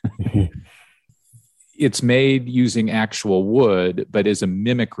 It's made using actual wood, but is a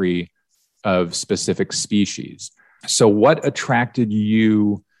mimicry of specific species. So what attracted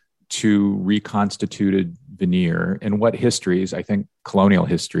you to reconstituted veneer, and what histories, I think colonial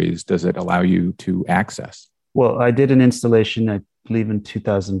histories, does it allow you to access? Well, I did an installation, I believe in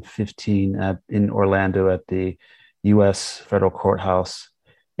 2015 in Orlando at the U.S. Federal Courthouse.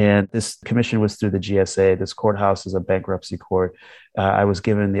 And this commission was through the GSA. This courthouse is a bankruptcy court. I was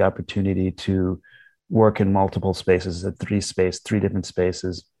given the opportunity to work in multiple spaces, three different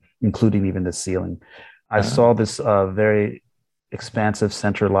spaces, including even the ceiling. I saw this very expansive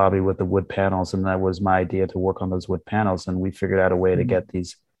center lobby with the wood panels, and that was my idea to work on those wood panels. And we figured out a way to get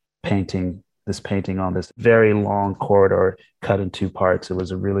this painting on this very long corridor cut in two parts. It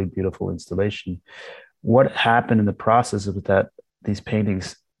was a really beautiful installation. What happened in the process of that, these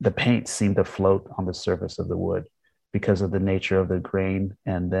paintings, the paint seemed to float on the surface of the wood because of the nature of the grain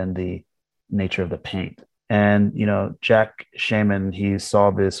and then the nature of the paint. And, Jack Shaman, he saw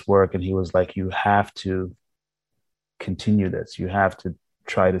this work and he was like, you have to continue this. You have to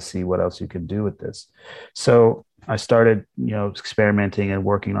try to see what else you can do with this. So I started, experimenting and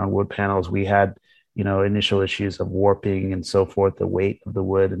working on wood panels. We had, initial issues of warping and so forth, the weight of the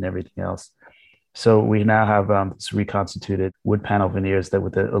wood and everything else. So we now have this reconstituted wood panel veneers that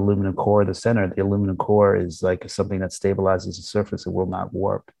with the aluminum core at the center. The aluminum core is like something that stabilizes the surface. It will not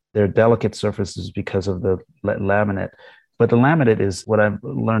warp. They're delicate surfaces because of the laminate. But the laminate is what I've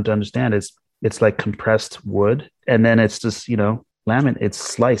learned to understand is it's like compressed wood. And then it's just, laminate. It's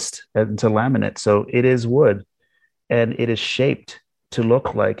sliced into laminate. So it is wood and it is shaped to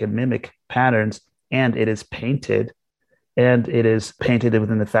look like and mimic patterns. And it is painted. And it is painted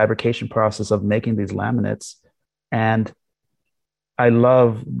within the fabrication process of making these laminates. And I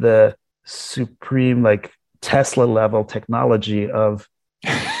love the supreme, like Tesla level technology of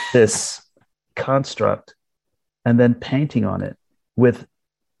this construct and then painting on it with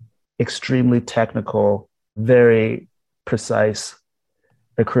extremely technical, very precise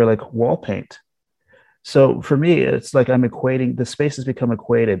acrylic wall paint. So for me, it's like I'm equating, the space has become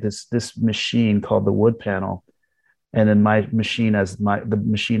equated, this machine called the wood panel, and then my machine as the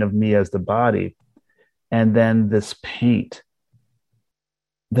machine of me as the body, and then this paint.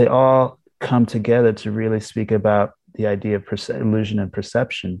 They all come together to really speak about the idea of illusion and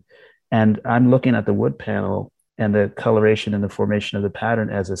perception. And I'm looking at the wood panel and the coloration and the formation of the pattern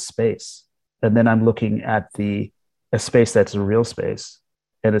as a space. And then I'm looking at a space that's a real space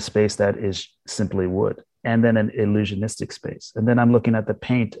and a space that is simply wood, and then an illusionistic space. And then I'm looking at the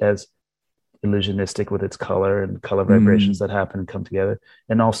paint as illusionistic with its color and color vibrations that happen and come together,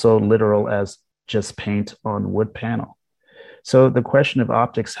 and also literal as just paint on wood panel. So the question of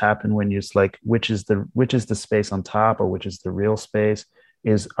optics happen when you're like, which is the space on top or which is the real space?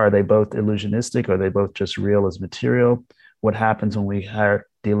 Are they both illusionistic? Or are they both just real as material? What happens when we are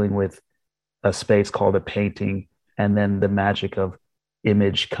dealing with a space called a painting, and then the magic of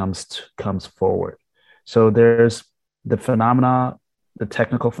image comes forward? So there's the phenomena, the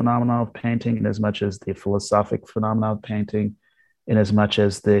technical phenomena of painting, in as much as the philosophic phenomena of painting, in as much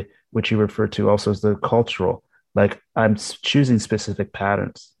as which you refer to also as the cultural. Like I'm choosing specific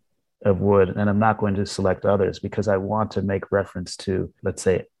patterns of wood, and I'm not going to select others because I want to make reference to, let's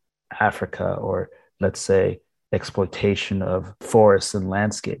say, Africa, or let's say exploitation of forests and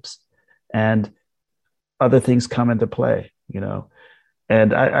landscapes, and other things come into play,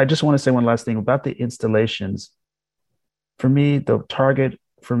 And I just want to say one last thing about the installations. For me, the target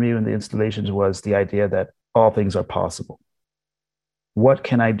for me in the installations was the idea that all things are possible. What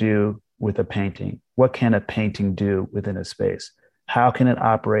can I do with a painting? What can a painting do within a space? How can it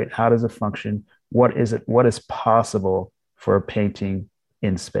operate? How does it function? What is it? What is possible for a painting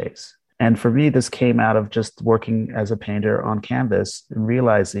in space? And for me, this came out of just working as a painter on canvas and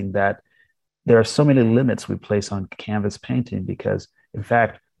realizing that there are so many limits we place on canvas painting because, in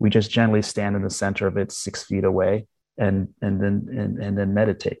fact, we just generally stand in the center of it 6 feet away and then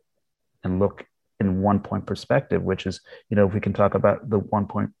meditate and look in one point perspective, which is, if we can talk about the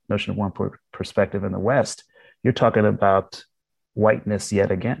notion of one point perspective in the West, you're talking about whiteness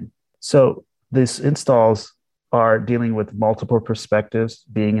yet again. So these installs are dealing with multiple perspectives,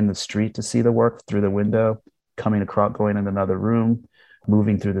 being in the street to see the work through the window, coming across, going in another room,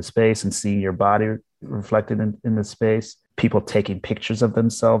 moving through the space and seeing your body reflected in the space, people taking pictures of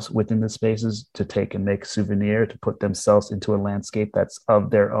themselves within the spaces to take and make souvenir, to put themselves into a landscape that's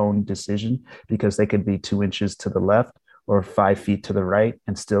of their own decision, because they could be 2 inches to the left or 5 feet to the right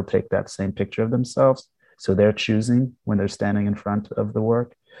and still take that same picture of themselves. So they're choosing when they're standing in front of the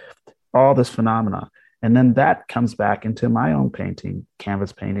work. All this phenomena. And then that comes back into my own painting,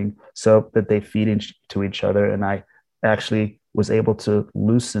 canvas painting, so that they feed into each other. And I actually was able to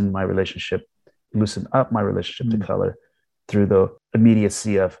loosen up my relationship to color through the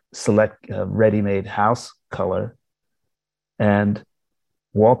immediacy of select ready-made house color and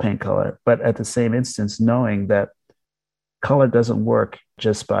wall paint color. But at the same instance, knowing that color doesn't work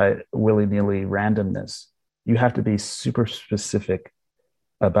just by willy-nilly randomness. You have to be super specific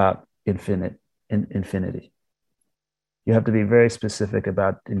about infinity. You have to be very specific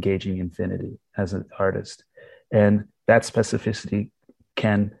about engaging infinity as an artist. And that specificity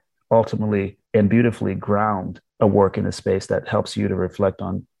can ultimately and beautifully ground a work in a space that helps you to reflect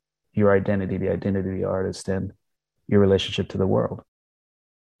on your identity, the identity of the artist, and your relationship to the world.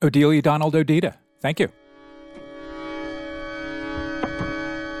 Odili Donald Odita, thank you.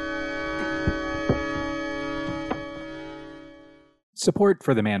 Support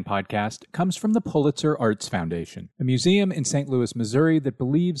for the Man podcast comes from the Pulitzer Arts Foundation, a museum in St. Louis, Missouri that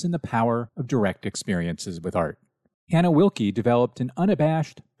believes in the power of direct experiences with art. Hannah Wilkie developed an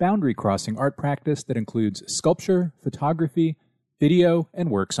unabashed, boundary-crossing art practice that includes sculpture, photography, video,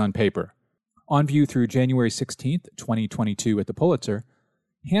 and works on paper. On view through January 16th, 2022 at the Pulitzer,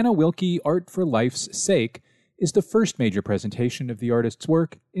 Hannah Wilkie Art for Life's Sake is the first major presentation of the artist's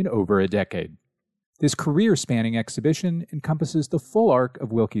work in over a decade. This career-spanning exhibition encompasses the full arc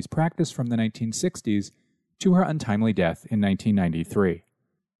of Wilkie's practice from the 1960s to her untimely death in 1993.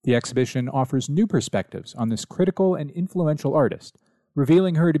 The exhibition offers new perspectives on this critical and influential artist,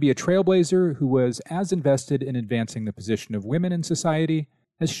 revealing her to be a trailblazer who was as invested in advancing the position of women in society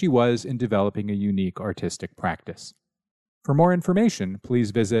as she was in developing a unique artistic practice. For more information,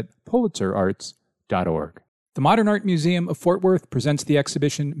 please visit pulitzerarts.org. The Modern Art Museum of Fort Worth presents the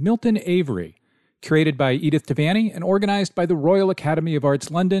exhibition Milton Avery, curated by Edith Devaney and organized by the Royal Academy of Arts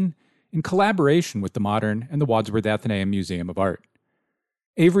London in collaboration with the Modern and the Wadsworth Atheneum Museum of Art.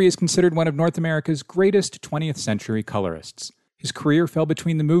 Avery is considered one of North America's greatest 20th century colorists. His career fell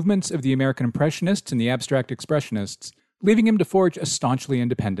between the movements of the American Impressionists and the Abstract Expressionists, leaving him to forge a staunchly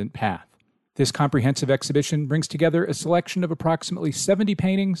independent path. This comprehensive exhibition brings together a selection of approximately 70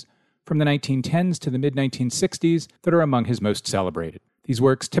 paintings from the 1910s to the mid-1960s that are among his most celebrated. These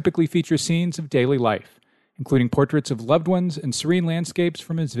works typically feature scenes of daily life, including portraits of loved ones and serene landscapes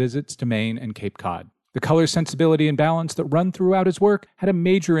from his visits to Maine and Cape Cod. The color sensibility and balance that run throughout his work had a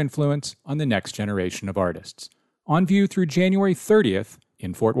major influence on the next generation of artists. On view through January 30th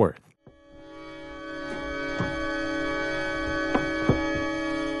in Fort Worth.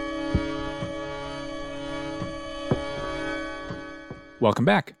 Welcome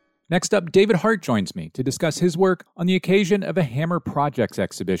back. Next up, David Hartt joins me to discuss his work on the occasion of a Hammer Projects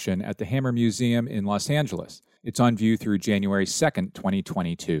exhibition at the Hammer Museum in Los Angeles. It's on view through January 2nd,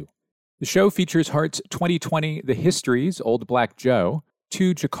 2022. The show features Hartt's 2020 The Histories, Old Black Joe,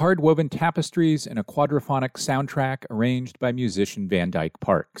 2 jacquard-woven tapestries, and a quadraphonic soundtrack arranged by musician Van Dyke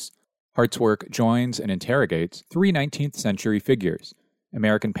Parks. Hartt's work joins and interrogates 3 19th century figures: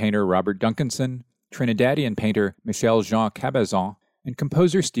 American painter Robert Duncanson, Trinidadian painter Michel Jean Cabezon, and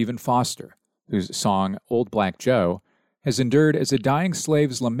composer Stephen Foster, whose song Old Black Joe has endured as a dying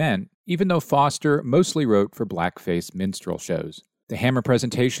slave's lament, even though Foster mostly wrote for blackface minstrel shows. The Hammer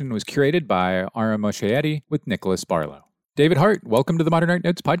presentation was curated by Ara Mosheedi with Nicholas Barlow. David Hartt, welcome to the Modern Art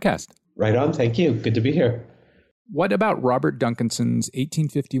Notes podcast. Right on, thank you. Good to be here. What about Robert Duncanson's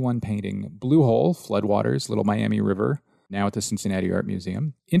 1851 painting, Blue Hole, Floodwaters, Little Miami River, now at the Cincinnati Art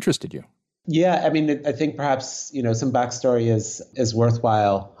Museum, interested you? Yeah, I mean, I think perhaps, some backstory is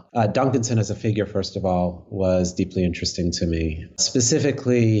worthwhile. Duncanson as a figure, first of all, was deeply interesting to me.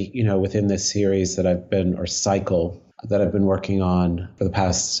 Specifically, within this series cycle that I've been working on for the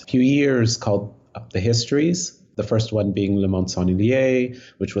past few years called The Histories. The first one being Le Mont Saint-Hélier,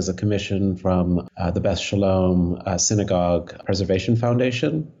 which was a commission from the Beth Shalom Synagogue Preservation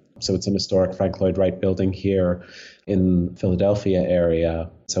Foundation. So it's an historic Frank Lloyd Wright building here in Philadelphia area.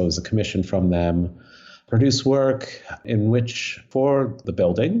 So it was a commission from them. Produce work in which, for the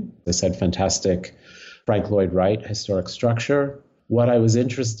building, they said fantastic Frank Lloyd Wright historic structure. What I was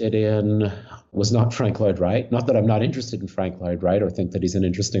interested in was not Frank Lloyd Wright. Not that I'm not interested in Frank Lloyd Wright or think that he's an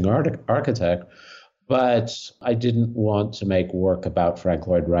interesting architect, But I didn't want to make work about Frank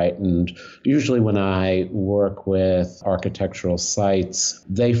Lloyd Wright. And usually when I work with architectural sites,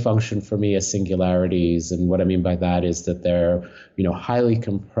 they function for me as singularities. And what I mean by that is that they're, highly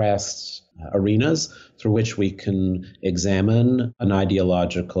compressed arenas through which we can examine an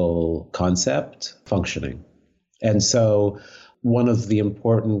ideological concept functioning. And so one of the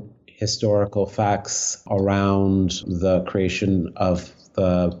important historical facts around the creation of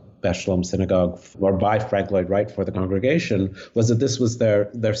the Beth-Shalom Synagogue, or by Frank Lloyd Wright for the congregation, was that this was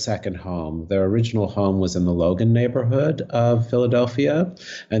their second home. Their original home was in the Logan neighborhood of Philadelphia,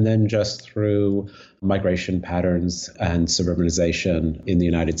 and then just through migration patterns and suburbanization in the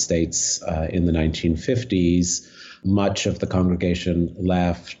United States in the 1950s, much of the congregation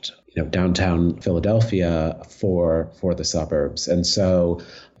left downtown Philadelphia for the suburbs. And so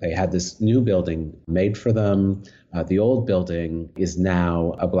they had this new building made for them. The old building is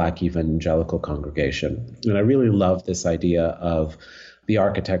now a Black evangelical congregation. And I really love this idea of the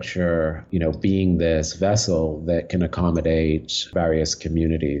architecture, being this vessel that can accommodate various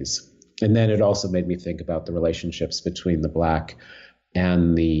communities. And then it also made me think about the relationships between the Black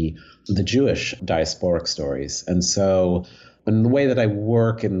and the Jewish diasporic stories. And so in the way that I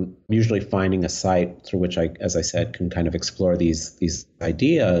work, and usually finding a site through which I, as I said, can kind of explore these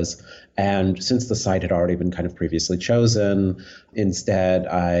ideas. And since the site had already been kind of previously chosen, instead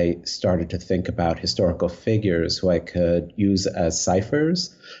I started to think about historical figures who I could use as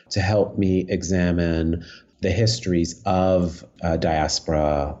ciphers to help me examine the histories of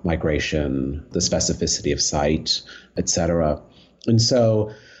diaspora, migration, the specificity of site, etc. And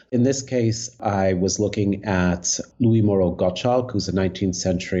so in this case, I was looking at Louis Moreau Gottschalk, who's a 19th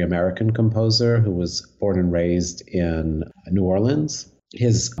century American composer who was born and raised in New Orleans.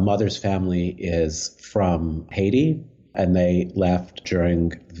 His mother's family is from Haiti, and they left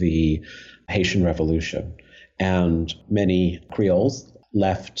during the Haitian Revolution. And many Creoles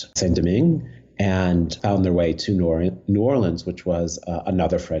left Saint-Domingue and found their way to New Orleans, which was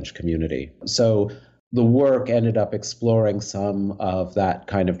another French community. So the work ended up exploring some of that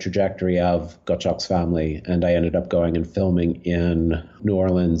kind of trajectory of Gottschalk's family, and I ended up going and filming in New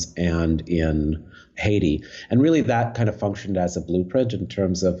Orleans and in Haiti. And really that kind of functioned as a blueprint in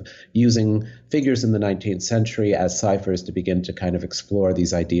terms of using figures in the 19th century as ciphers to begin to kind of explore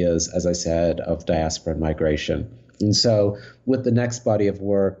these ideas, as I said, of diaspora and migration. And so with the next body of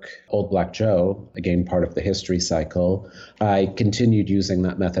work, Old Black Joe, again, part of the history cycle, I continued using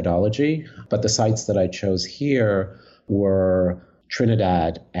that methodology. But the sites that I chose here were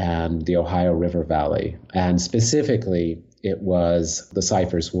Trinidad and the Ohio River Valley. And specifically, the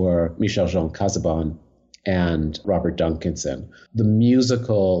ciphers were Michel-Jean Casabon and Robert Duncanson. The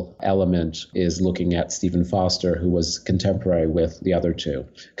musical element is looking at Stephen Foster, who was contemporary with the other two,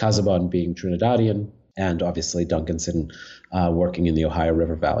 Casabon being Trinidadian, and obviously Duncanson working in the Ohio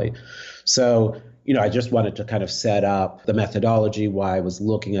River Valley. So, I just wanted to kind of set up the methodology, why I was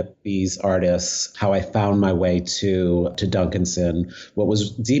looking at these artists, how I found my way to Duncanson. What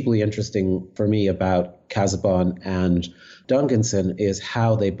was deeply interesting for me about Casabon and Duncanson is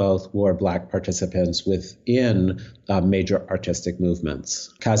how they both were Black participants within major artistic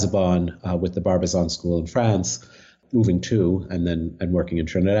movements. Casabon with the Barbizon School in France, moving to and working in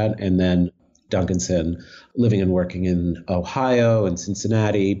Trinidad, and then Duncanson living and working in Ohio and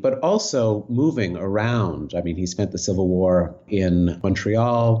Cincinnati, but also moving around. I mean, he spent the Civil War in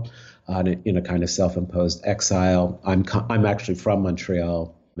Montreal in a kind of self-imposed exile. I'm actually from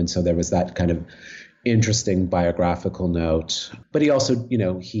Montreal, and so there was that kind of interesting biographical note. But he also,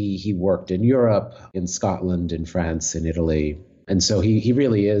 he worked in Europe, in Scotland, in France, in Italy. And so he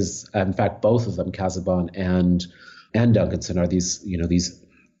really is, in fact, both of them, Casabon and Duncanson, are these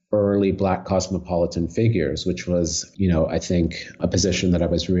early Black cosmopolitan figures, which was, I think a position that I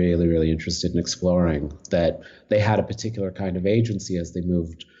was really, really interested in exploring, that they had a particular kind of agency as they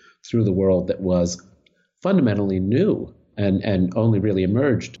moved through the world that was fundamentally new and only really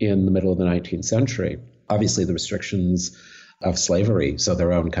emerged in the middle of the 19th century. Obviously, the restrictions of slavery, so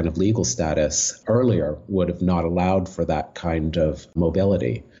their own kind of legal status earlier would have not allowed for that kind of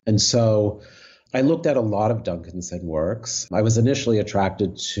mobility. And so I looked at a lot of Duncanson works. I was initially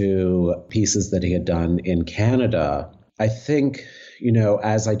attracted to pieces that he had done in Canada. I think,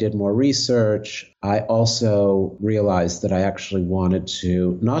 as I did more research, I also realized that I actually wanted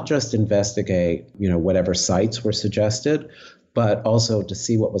to not just investigate, whatever sites were suggested, but also to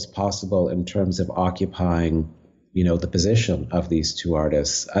see what was possible in terms of occupying, the position of these two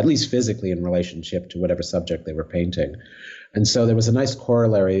artists, at least physically in relationship to whatever subject they were painting. And so there was a nice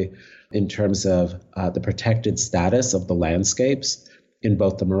corollary in terms of the protected status of the landscapes in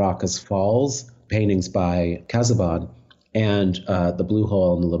both the Maracas Falls paintings by Casaubon and the Blue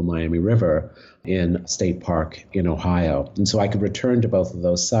Hole and the Little Miami River in State Park in Ohio. And so I could return to both of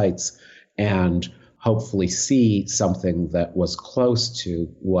those sites and hopefully see something that was close to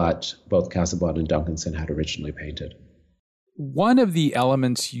what both Casaubon and Duncanson had originally painted. One of the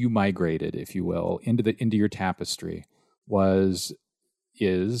elements you migrated, if you will, into your tapestry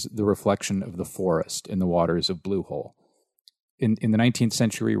is the reflection of the forest in the waters of Blue Hole. In the 19th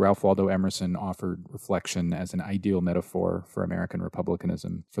century, Ralph Waldo Emerson offered reflection as an ideal metaphor for American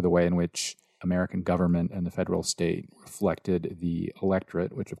republicanism, for the way in which American government and the federal state reflected the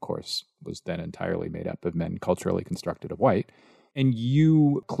electorate, which of course was then entirely made up of men culturally constructed of white. And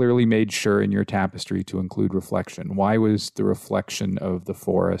you clearly made sure in your tapestry to include reflection. Why was the reflection of the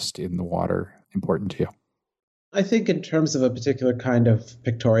forest in the water important to you? I think in terms of a particular kind of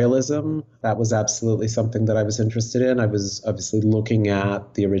pictorialism, that was absolutely something that I was interested in. I was obviously looking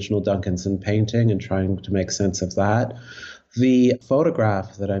at the original Duncanson painting and trying to make sense of that. The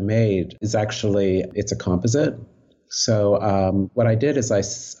photograph that I made is actually, it's a composite. So what I did is I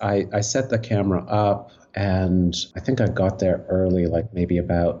set the camera up, and I think I got there early, like maybe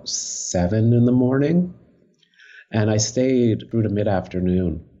about 7 a.m. And I stayed through to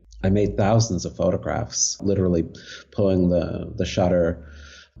mid-afternoon. I made thousands of photographs, literally pulling the shutter,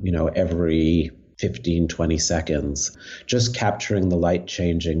 every 15, 20 seconds, just capturing the light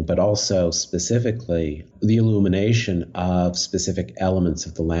changing, but also specifically the illumination of specific elements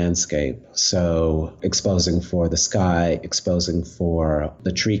of the landscape. So exposing for the sky, exposing for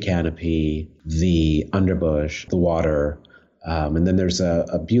the tree canopy, the underbush, the water. And then there's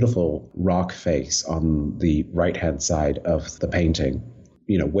a beautiful rock face on the right-hand side of the painting,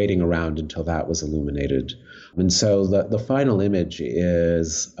 waiting around until that was illuminated. And so the final image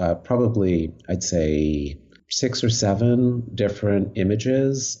is probably, I'd say, 6 or 7 different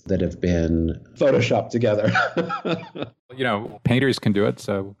images that have been photoshopped together. Painters can do it,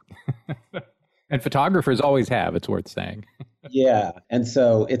 so... And photographers always have, it's worth saying. Yeah, and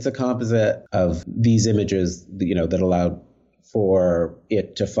so it's a composite of these images, that allowed for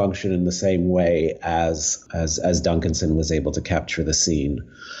it to function in the same way as Duncanson was able to capture the scene.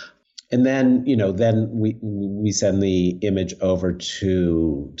 And then, then we send the image over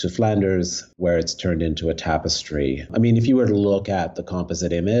to Flanders, where it's turned into a tapestry. I mean, if you were to look at the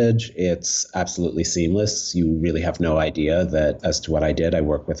composite image, it's absolutely seamless. You really have no idea that as to what I did. I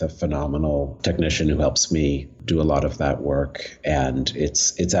work with a phenomenal technician who helps me do a lot of that work, and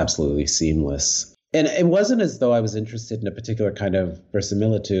it's absolutely seamless. And it wasn't as though I was interested in a particular kind of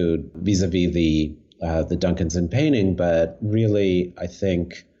verisimilitude vis-a-vis the Duncanson painting, but really, I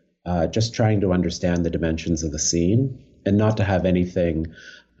think, just trying to understand the dimensions of the scene and not to have anything,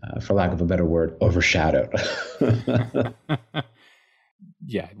 for lack of a better word, overshadowed.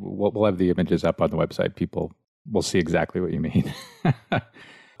 Yeah, we'll have the images up on the website. People will see exactly what you mean.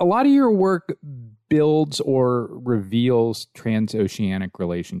 A lot of your work builds or reveals transoceanic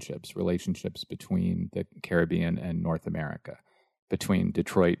relationships between the Caribbean and North America, between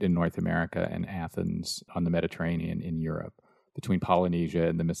Detroit in North America and Athens on the Mediterranean in Europe, between Polynesia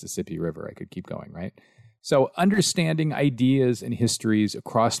and the Mississippi River. I could keep going, right? So understanding ideas and histories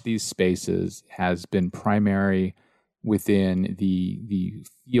across these spaces has been primary within the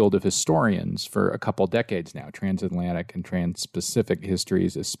field of historians for a couple decades now, transatlantic and trans-Pacific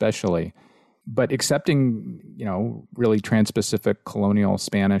histories especially. But accepting, really trans-Pacific colonial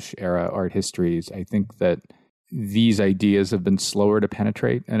Spanish era art histories, I think that these ideas have been slower to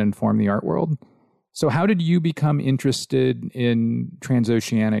penetrate and inform the art world. So how did you become interested in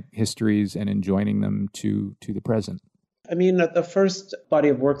transoceanic histories and in joining them to the present? I mean, the first body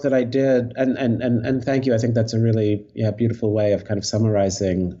of work that I did, and thank you, I think that's a really beautiful way of kind of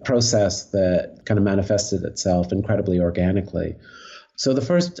summarizing a process that kind of manifested itself incredibly organically. So the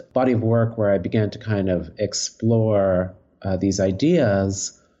first body of work where I began to kind of explore these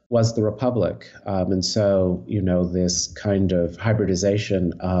ideas was the Republic. And so, this kind of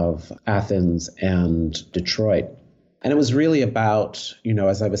hybridization of Athens and Detroit. And it was really about,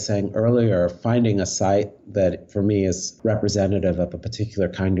 as I was saying earlier, finding a site that for me is representative of a particular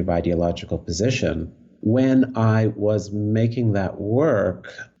kind of ideological position. When I was making that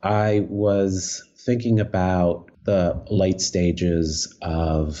work, I was thinking about the late stages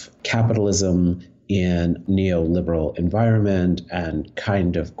of capitalism in neoliberal environment and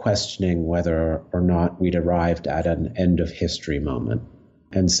kind of questioning whether or not we'd arrived at an end of history moment.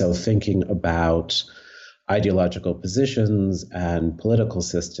 And so thinking about ideological positions and political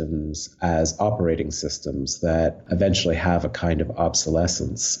systems as operating systems that eventually have a kind of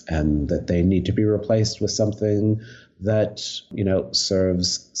obsolescence and that they need to be replaced with something that,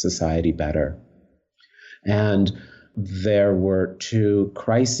 serves society better. And there were two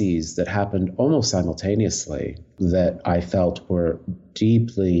crises that happened almost simultaneously that I felt were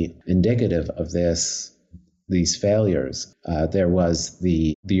deeply indicative of these failures. There was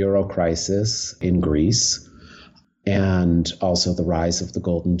the Euro crisis in Greece, and also the rise of the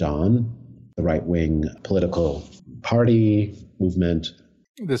Golden Dawn, the right-wing political party movement.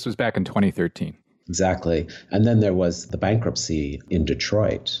 This was back in 2013. Exactly. And then there was the bankruptcy in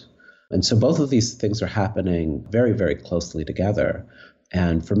Detroit. And so both of these things are happening very, very closely together.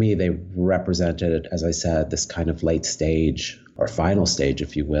 And for me, they represented, as I said, this kind of late stage or final stage,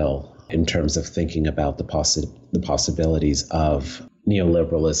 if you will, in terms of thinking about the possibilities of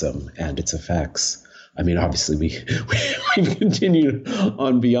neoliberalism and its effects. I mean, obviously, we've continued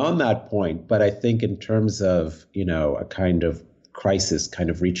on beyond that point, but I think in terms of, a kind of crisis kind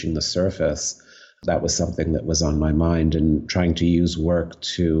of reaching the surface, that was something that was on my mind and trying to use work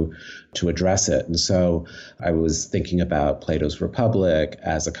to address it. And so I was thinking about Plato's Republic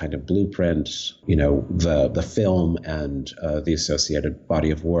as a kind of blueprint. The film and the associated body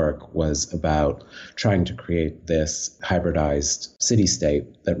of work was about trying to create this hybridized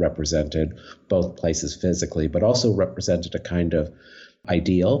city-state that represented both places physically, but also represented a kind of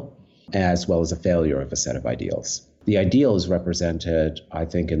ideal as well as a failure of a set of ideals. The ideal is represented, I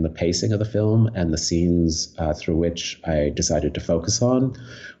think, in the pacing of the film and the scenes through which I decided to focus on,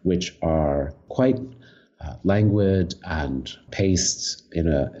 which are quite languid and paced in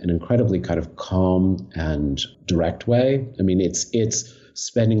an incredibly kind of calm and direct way. I mean, it's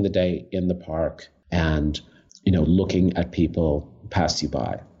spending the day in the park and, looking at people pass you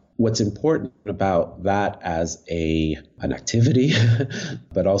by. What's important about that as an activity,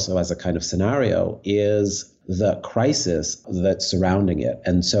 but also as a kind of scenario, is the crisis that's surrounding it.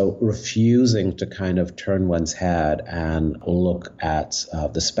 And so refusing to kind of turn one's head and look at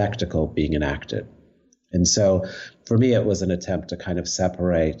the spectacle being enacted. And so for me, it was an attempt to kind of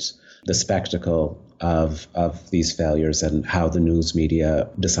separate the spectacle of these failures and how the news media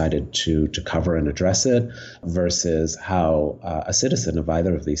decided to cover and address it versus how a citizen of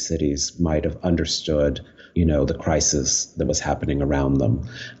either of these cities might have understood, the crisis that was happening around them.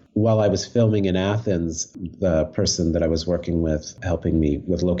 While I was filming in Athens, the person that I was working with, helping me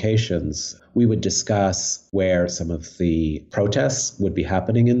with locations, we would discuss where some of the protests would be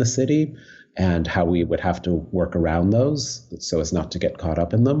happening in the city and how we would have to work around those so as not to get caught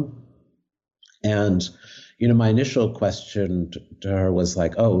up in them. And, my initial question to her was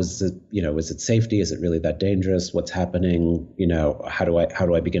like, oh, is it safety? Is it really that dangerous? What's happening? How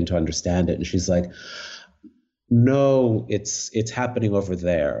do I begin to understand it? And she's like, no, it's happening over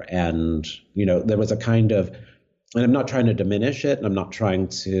there. And, there was a kind of, and I'm not trying to diminish it, and I'm not trying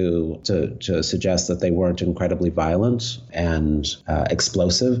to suggest that they weren't incredibly violent and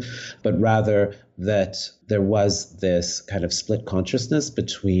explosive, but rather that there was this kind of split consciousness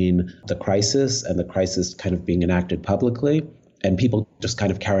between the crisis and the crisis kind of being enacted publicly and people just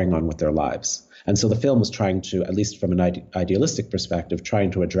kind of carrying on with their lives. And so the film was trying to, at least from an idealistic perspective, trying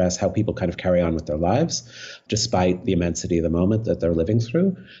to address how people kind of carry on with their lives, despite the immensity of the moment that they're living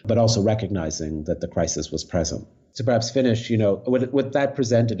through, but also recognizing that the crisis was present. To perhaps finish, what that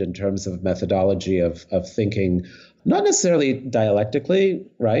presented in terms of methodology of thinking, not necessarily dialectically,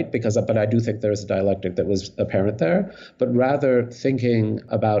 right? But I do think there's a dialectic that was apparent there, but rather thinking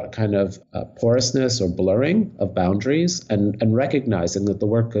about kind of porousness or blurring of boundaries and recognizing that the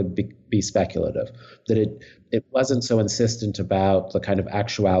work could be speculative, that it wasn't so insistent about the kind of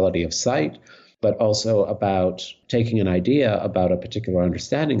actuality of sight, but also about taking an idea about a particular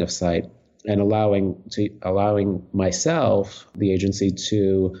understanding of sight and allowing myself the agency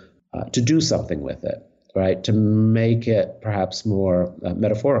to do something with it, right? To make it perhaps more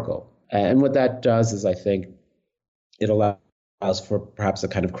metaphorical. And what that does is, I think, it allows for perhaps a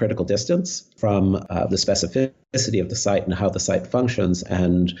kind of critical distance from the specificity of the site and how the site functions.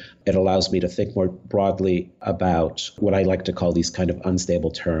 And it allows me to think more broadly about what I like to call these kind of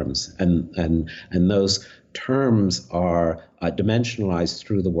unstable terms. And those terms are dimensionalized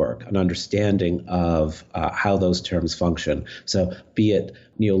through the work, an understanding of how those terms function. So be it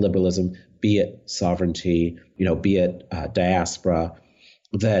neoliberalism, be it sovereignty, be it diaspora,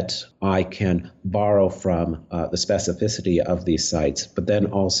 that I can borrow from the specificity of these sites, but then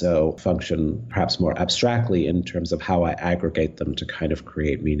also function perhaps more abstractly in terms of how I aggregate them to kind of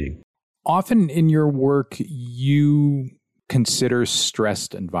create meaning. Often in your work, you consider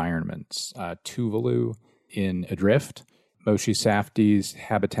stressed environments. Tuvalu in Adrift, Moshe Safdie's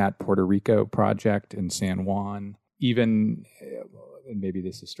Habitat Puerto Rico project in San Juan, even, and maybe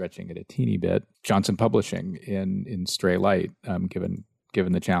this is stretching it a teeny bit, Johnson Publishing in Stray Light, given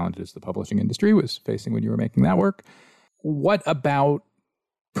given the challenges the publishing industry was facing when you were making that work. What about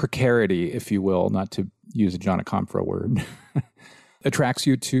precarity, if you will, not to use a John Akomfra word, attracts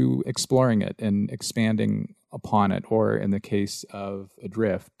you to exploring it and expanding upon it, or in the case of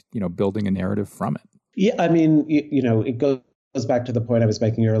Adrift, building a narrative from it? Yeah, I mean, it goes back to the point I was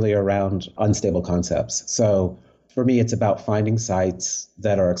making earlier around unstable concepts. So for me, it's about finding sites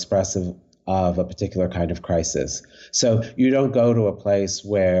that are expressive of a particular kind of crisis. So you don't go to a place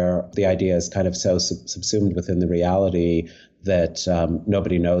where the idea is kind of so subsumed within the reality that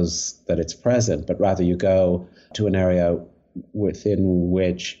nobody knows that it's present, but rather you go to an area within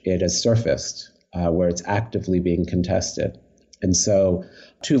which it has surfaced, where it's actively being contested. And so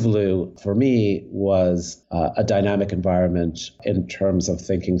Tuvalu, for me, was a dynamic environment in terms of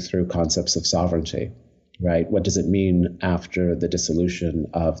thinking through concepts of sovereignty, right? What does it mean after the dissolution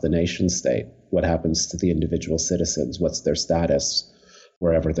of the nation state? What happens to the individual citizens? What's their status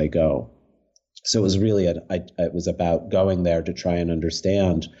wherever they go? So it was really, it was about going there to try and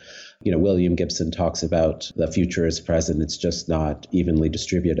understand. William Gibson talks about the future is present, it's just not evenly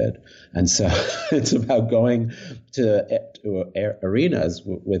distributed. And so it's about going to arenas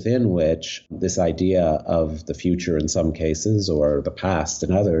within which this idea of the future in some cases, or the past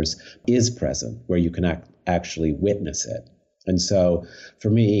in others, is present, where you can actually witness it. And so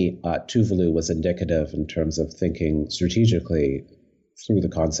for me, Tuvalu was indicative in terms of thinking strategically through the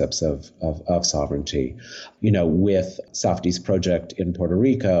concepts of sovereignty. With Safdie's project in Puerto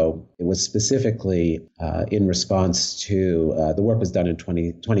Rico, it was specifically in response to, the work was done in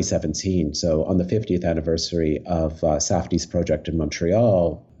 2017. So on the 50th anniversary of Safdie's project in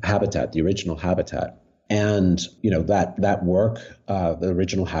Montreal, Habitat, the original Habitat. And, that work, the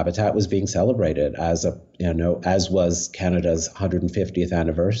original Habitat, was being celebrated as was Canada's 150th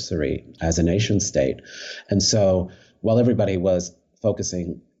anniversary as a nation state. And so while everybody was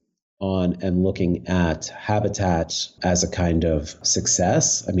focusing on and looking at Habitat as a kind of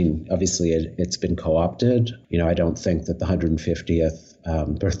success. I mean, obviously it's been co-opted. I don't think that the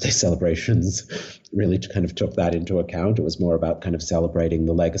 150th birthday celebrations really kind of took that into account. It was more about kind of celebrating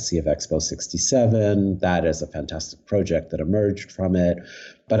the legacy of Expo 67, that as a fantastic project that emerged from it.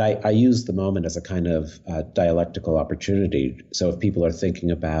 But I used the moment as a kind of dialectical opportunity. So if people are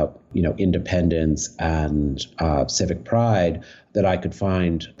thinking about, independence and civic pride, that I could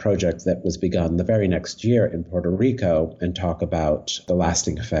find a project that was begun the very next year in Puerto Rico and talk about the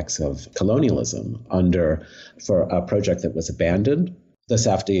lasting effects of colonialism for a project that was abandoned. The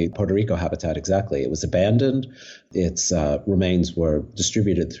Safdie Puerto Rico Habitat, exactly. It was abandoned. Its remains were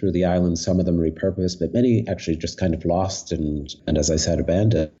distributed through the island, some of them repurposed, but many actually just kind of lost and as I said,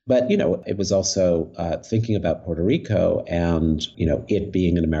 abandoned. But, it was also thinking about Puerto Rico and, it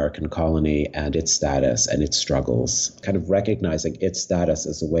being an American colony and its status and its struggles, kind of recognizing its status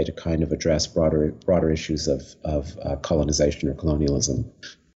as a way to kind of address broader issues of colonization or colonialism.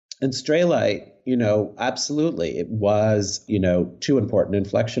 And Straylight, absolutely. It was, two important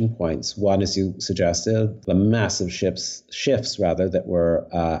inflection points. One, as you suggested, the massive shifts that were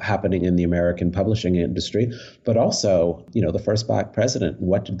happening in the American publishing industry, but also, the first Black president.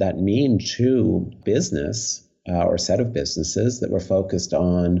 What did that mean to business or a set of businesses that were focused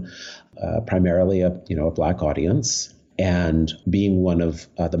on primarily a Black audience? And being one of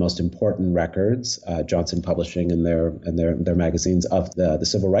the most important records, Johnson Publishing and their magazines of the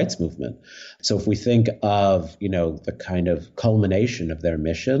civil rights movement. So if we think of, the kind of culmination of their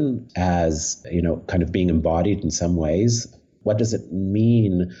mission as, kind of being embodied in some ways, what does it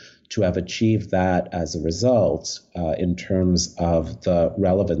mean to have achieved that as a result in terms of the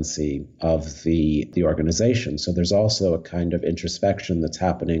relevancy of the organization? So there's also a kind of introspection that's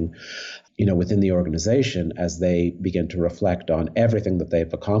happening within the organization as they begin to reflect on everything that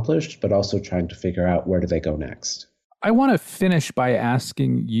they've accomplished, but also trying to figure out where do they go next. I want to finish by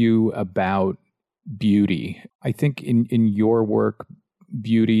asking you about beauty. I think in your work,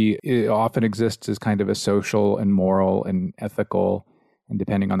 beauty often exists as kind of a social and moral and ethical, and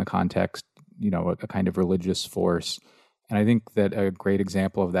depending on the context, a kind of religious force. And I think that a great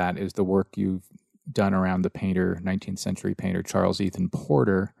example of that is the work you've done around the 19th century painter Charles Ethan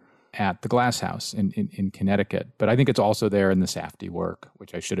Porter at the Glass House in Connecticut. But I think it's also there in the Safdie work,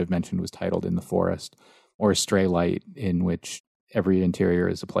 which I should have mentioned was titled In the Forest, or Straylight, in which every interior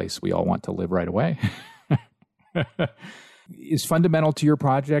is a place we all want to live right away. Is fundamental to your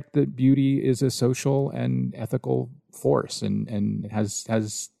project that beauty is a social and ethical force, and has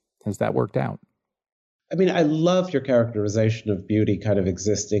that worked out? I mean, I love your characterization of beauty kind of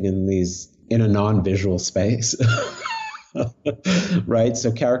existing in a non-visual space. Right?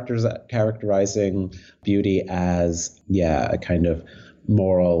 So characterizing beauty as, a kind of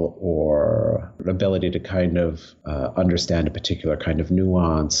moral or ability to kind of understand a particular kind of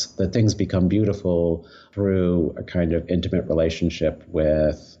nuance, that things become beautiful through a kind of intimate relationship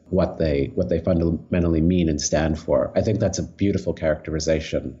with what they fundamentally mean and stand for. I think that's a beautiful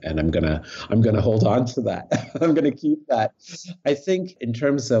characterization, and I'm gonna hold on to that. I'm gonna keep that. I think in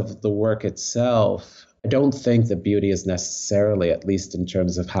terms of the work itself, I don't think that beauty is necessarily, at least in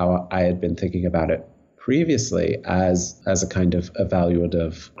terms of how I had been thinking about it previously, as a kind of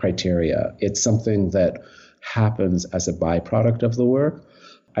evaluative criteria. It's something that happens as a byproduct of the work.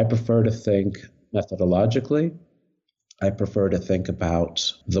 I prefer to think methodologically. I prefer to think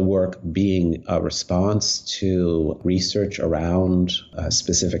about the work being a response to research around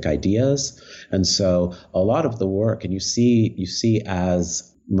specific ideas. And so a lot of the work, and you see as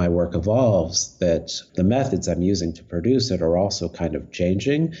my work evolves, that the methods I'm using to produce it are also kind of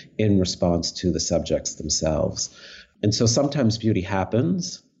changing in response to the subjects themselves. And so sometimes beauty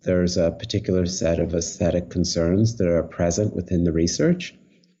happens. There's a particular set of aesthetic concerns that are present within the research.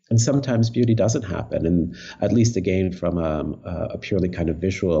 And sometimes beauty doesn't happen, and at least again from a purely kind of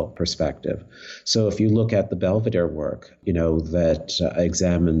visual perspective. So if you look at the Belvedere work, that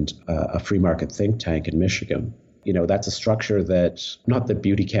examined a free market think tank in Michigan, that's a structure that, not that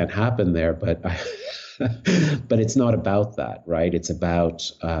beauty can't happen there, but but it's not about that, right? It's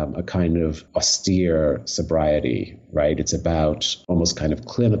about a kind of austere sobriety, right? It's about almost kind of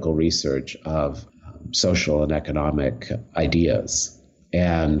clinical research of social and economic ideas.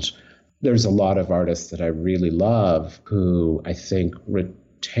 And there's a lot of artists that I really love who I think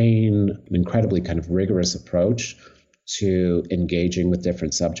retain an incredibly kind of rigorous approach to engaging with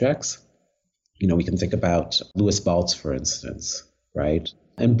different subjects. We can think about Louis Baltz, for instance, right?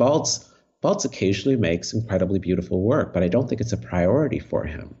 And Baltz occasionally makes incredibly beautiful work, but I don't think it's a priority for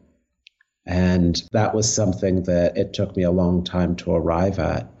him. And that was something that it took me a long time to arrive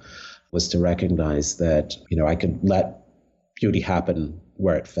at, was to recognize that, I could let beauty happen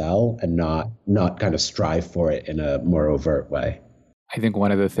where it fell and not kind of strive for it in a more overt way. I think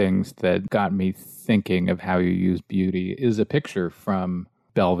one of the things that got me thinking of how you use beauty is a picture from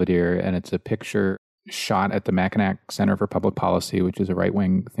Belvedere, and it's a picture shot at the Mackinac Center for Public Policy, which is a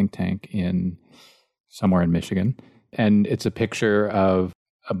right-wing think tank somewhere in Michigan. And it's a picture of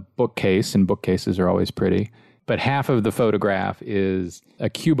a bookcase, and bookcases are always pretty. But half of the photograph is a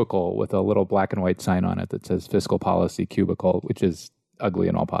cubicle with a little black and white sign on it that says Fiscal Policy Cubicle, which is ugly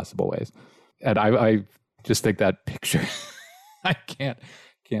in all possible ways. And I just think that picture, I can't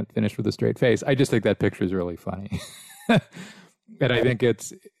finish with a straight face. I just think that picture is really funny. And I think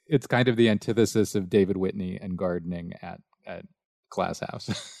it's kind of the antithesis of David Whitney and gardening at Glass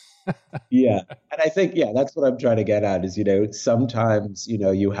House. Yeah. And I think, that's what I'm trying to get at is, sometimes,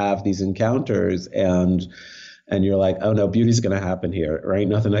 you have these encounters and you're like, oh no, beauty's going to happen here. There ain't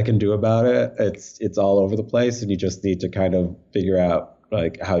nothing I can do about it. It's all over the place. And you just need to kind of figure out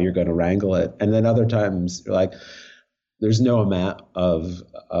like how you're going to wrangle it. And then other times you're like, there's no amount of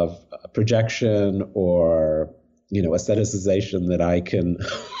projection or, aestheticization that I can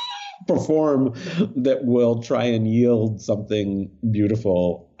perform that will try and yield something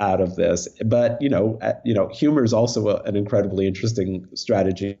beautiful out of this. But, humor is also an incredibly interesting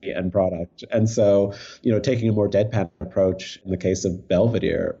strategy and product. And so, taking a more deadpan approach in the case of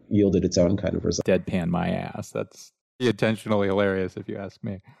Belvedere yielded its own kind of result. Deadpan my ass. That's intentionally hilarious if you ask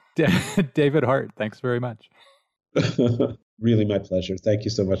me. David Hartt, thanks very much. Really my pleasure. Thank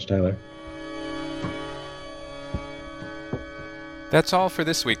you so much, Tyler. That's all for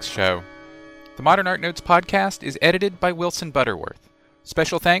this week's show. The Modern Art Notes podcast is edited by Wilson Butterworth.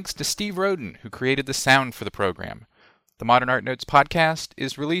 Special thanks to Steve Roden, who created the sound for the program. The Modern Art Notes podcast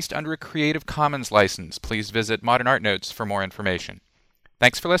is released under a Creative Commons license. Please visit Modern Art Notes for more information.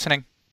 Thanks for listening.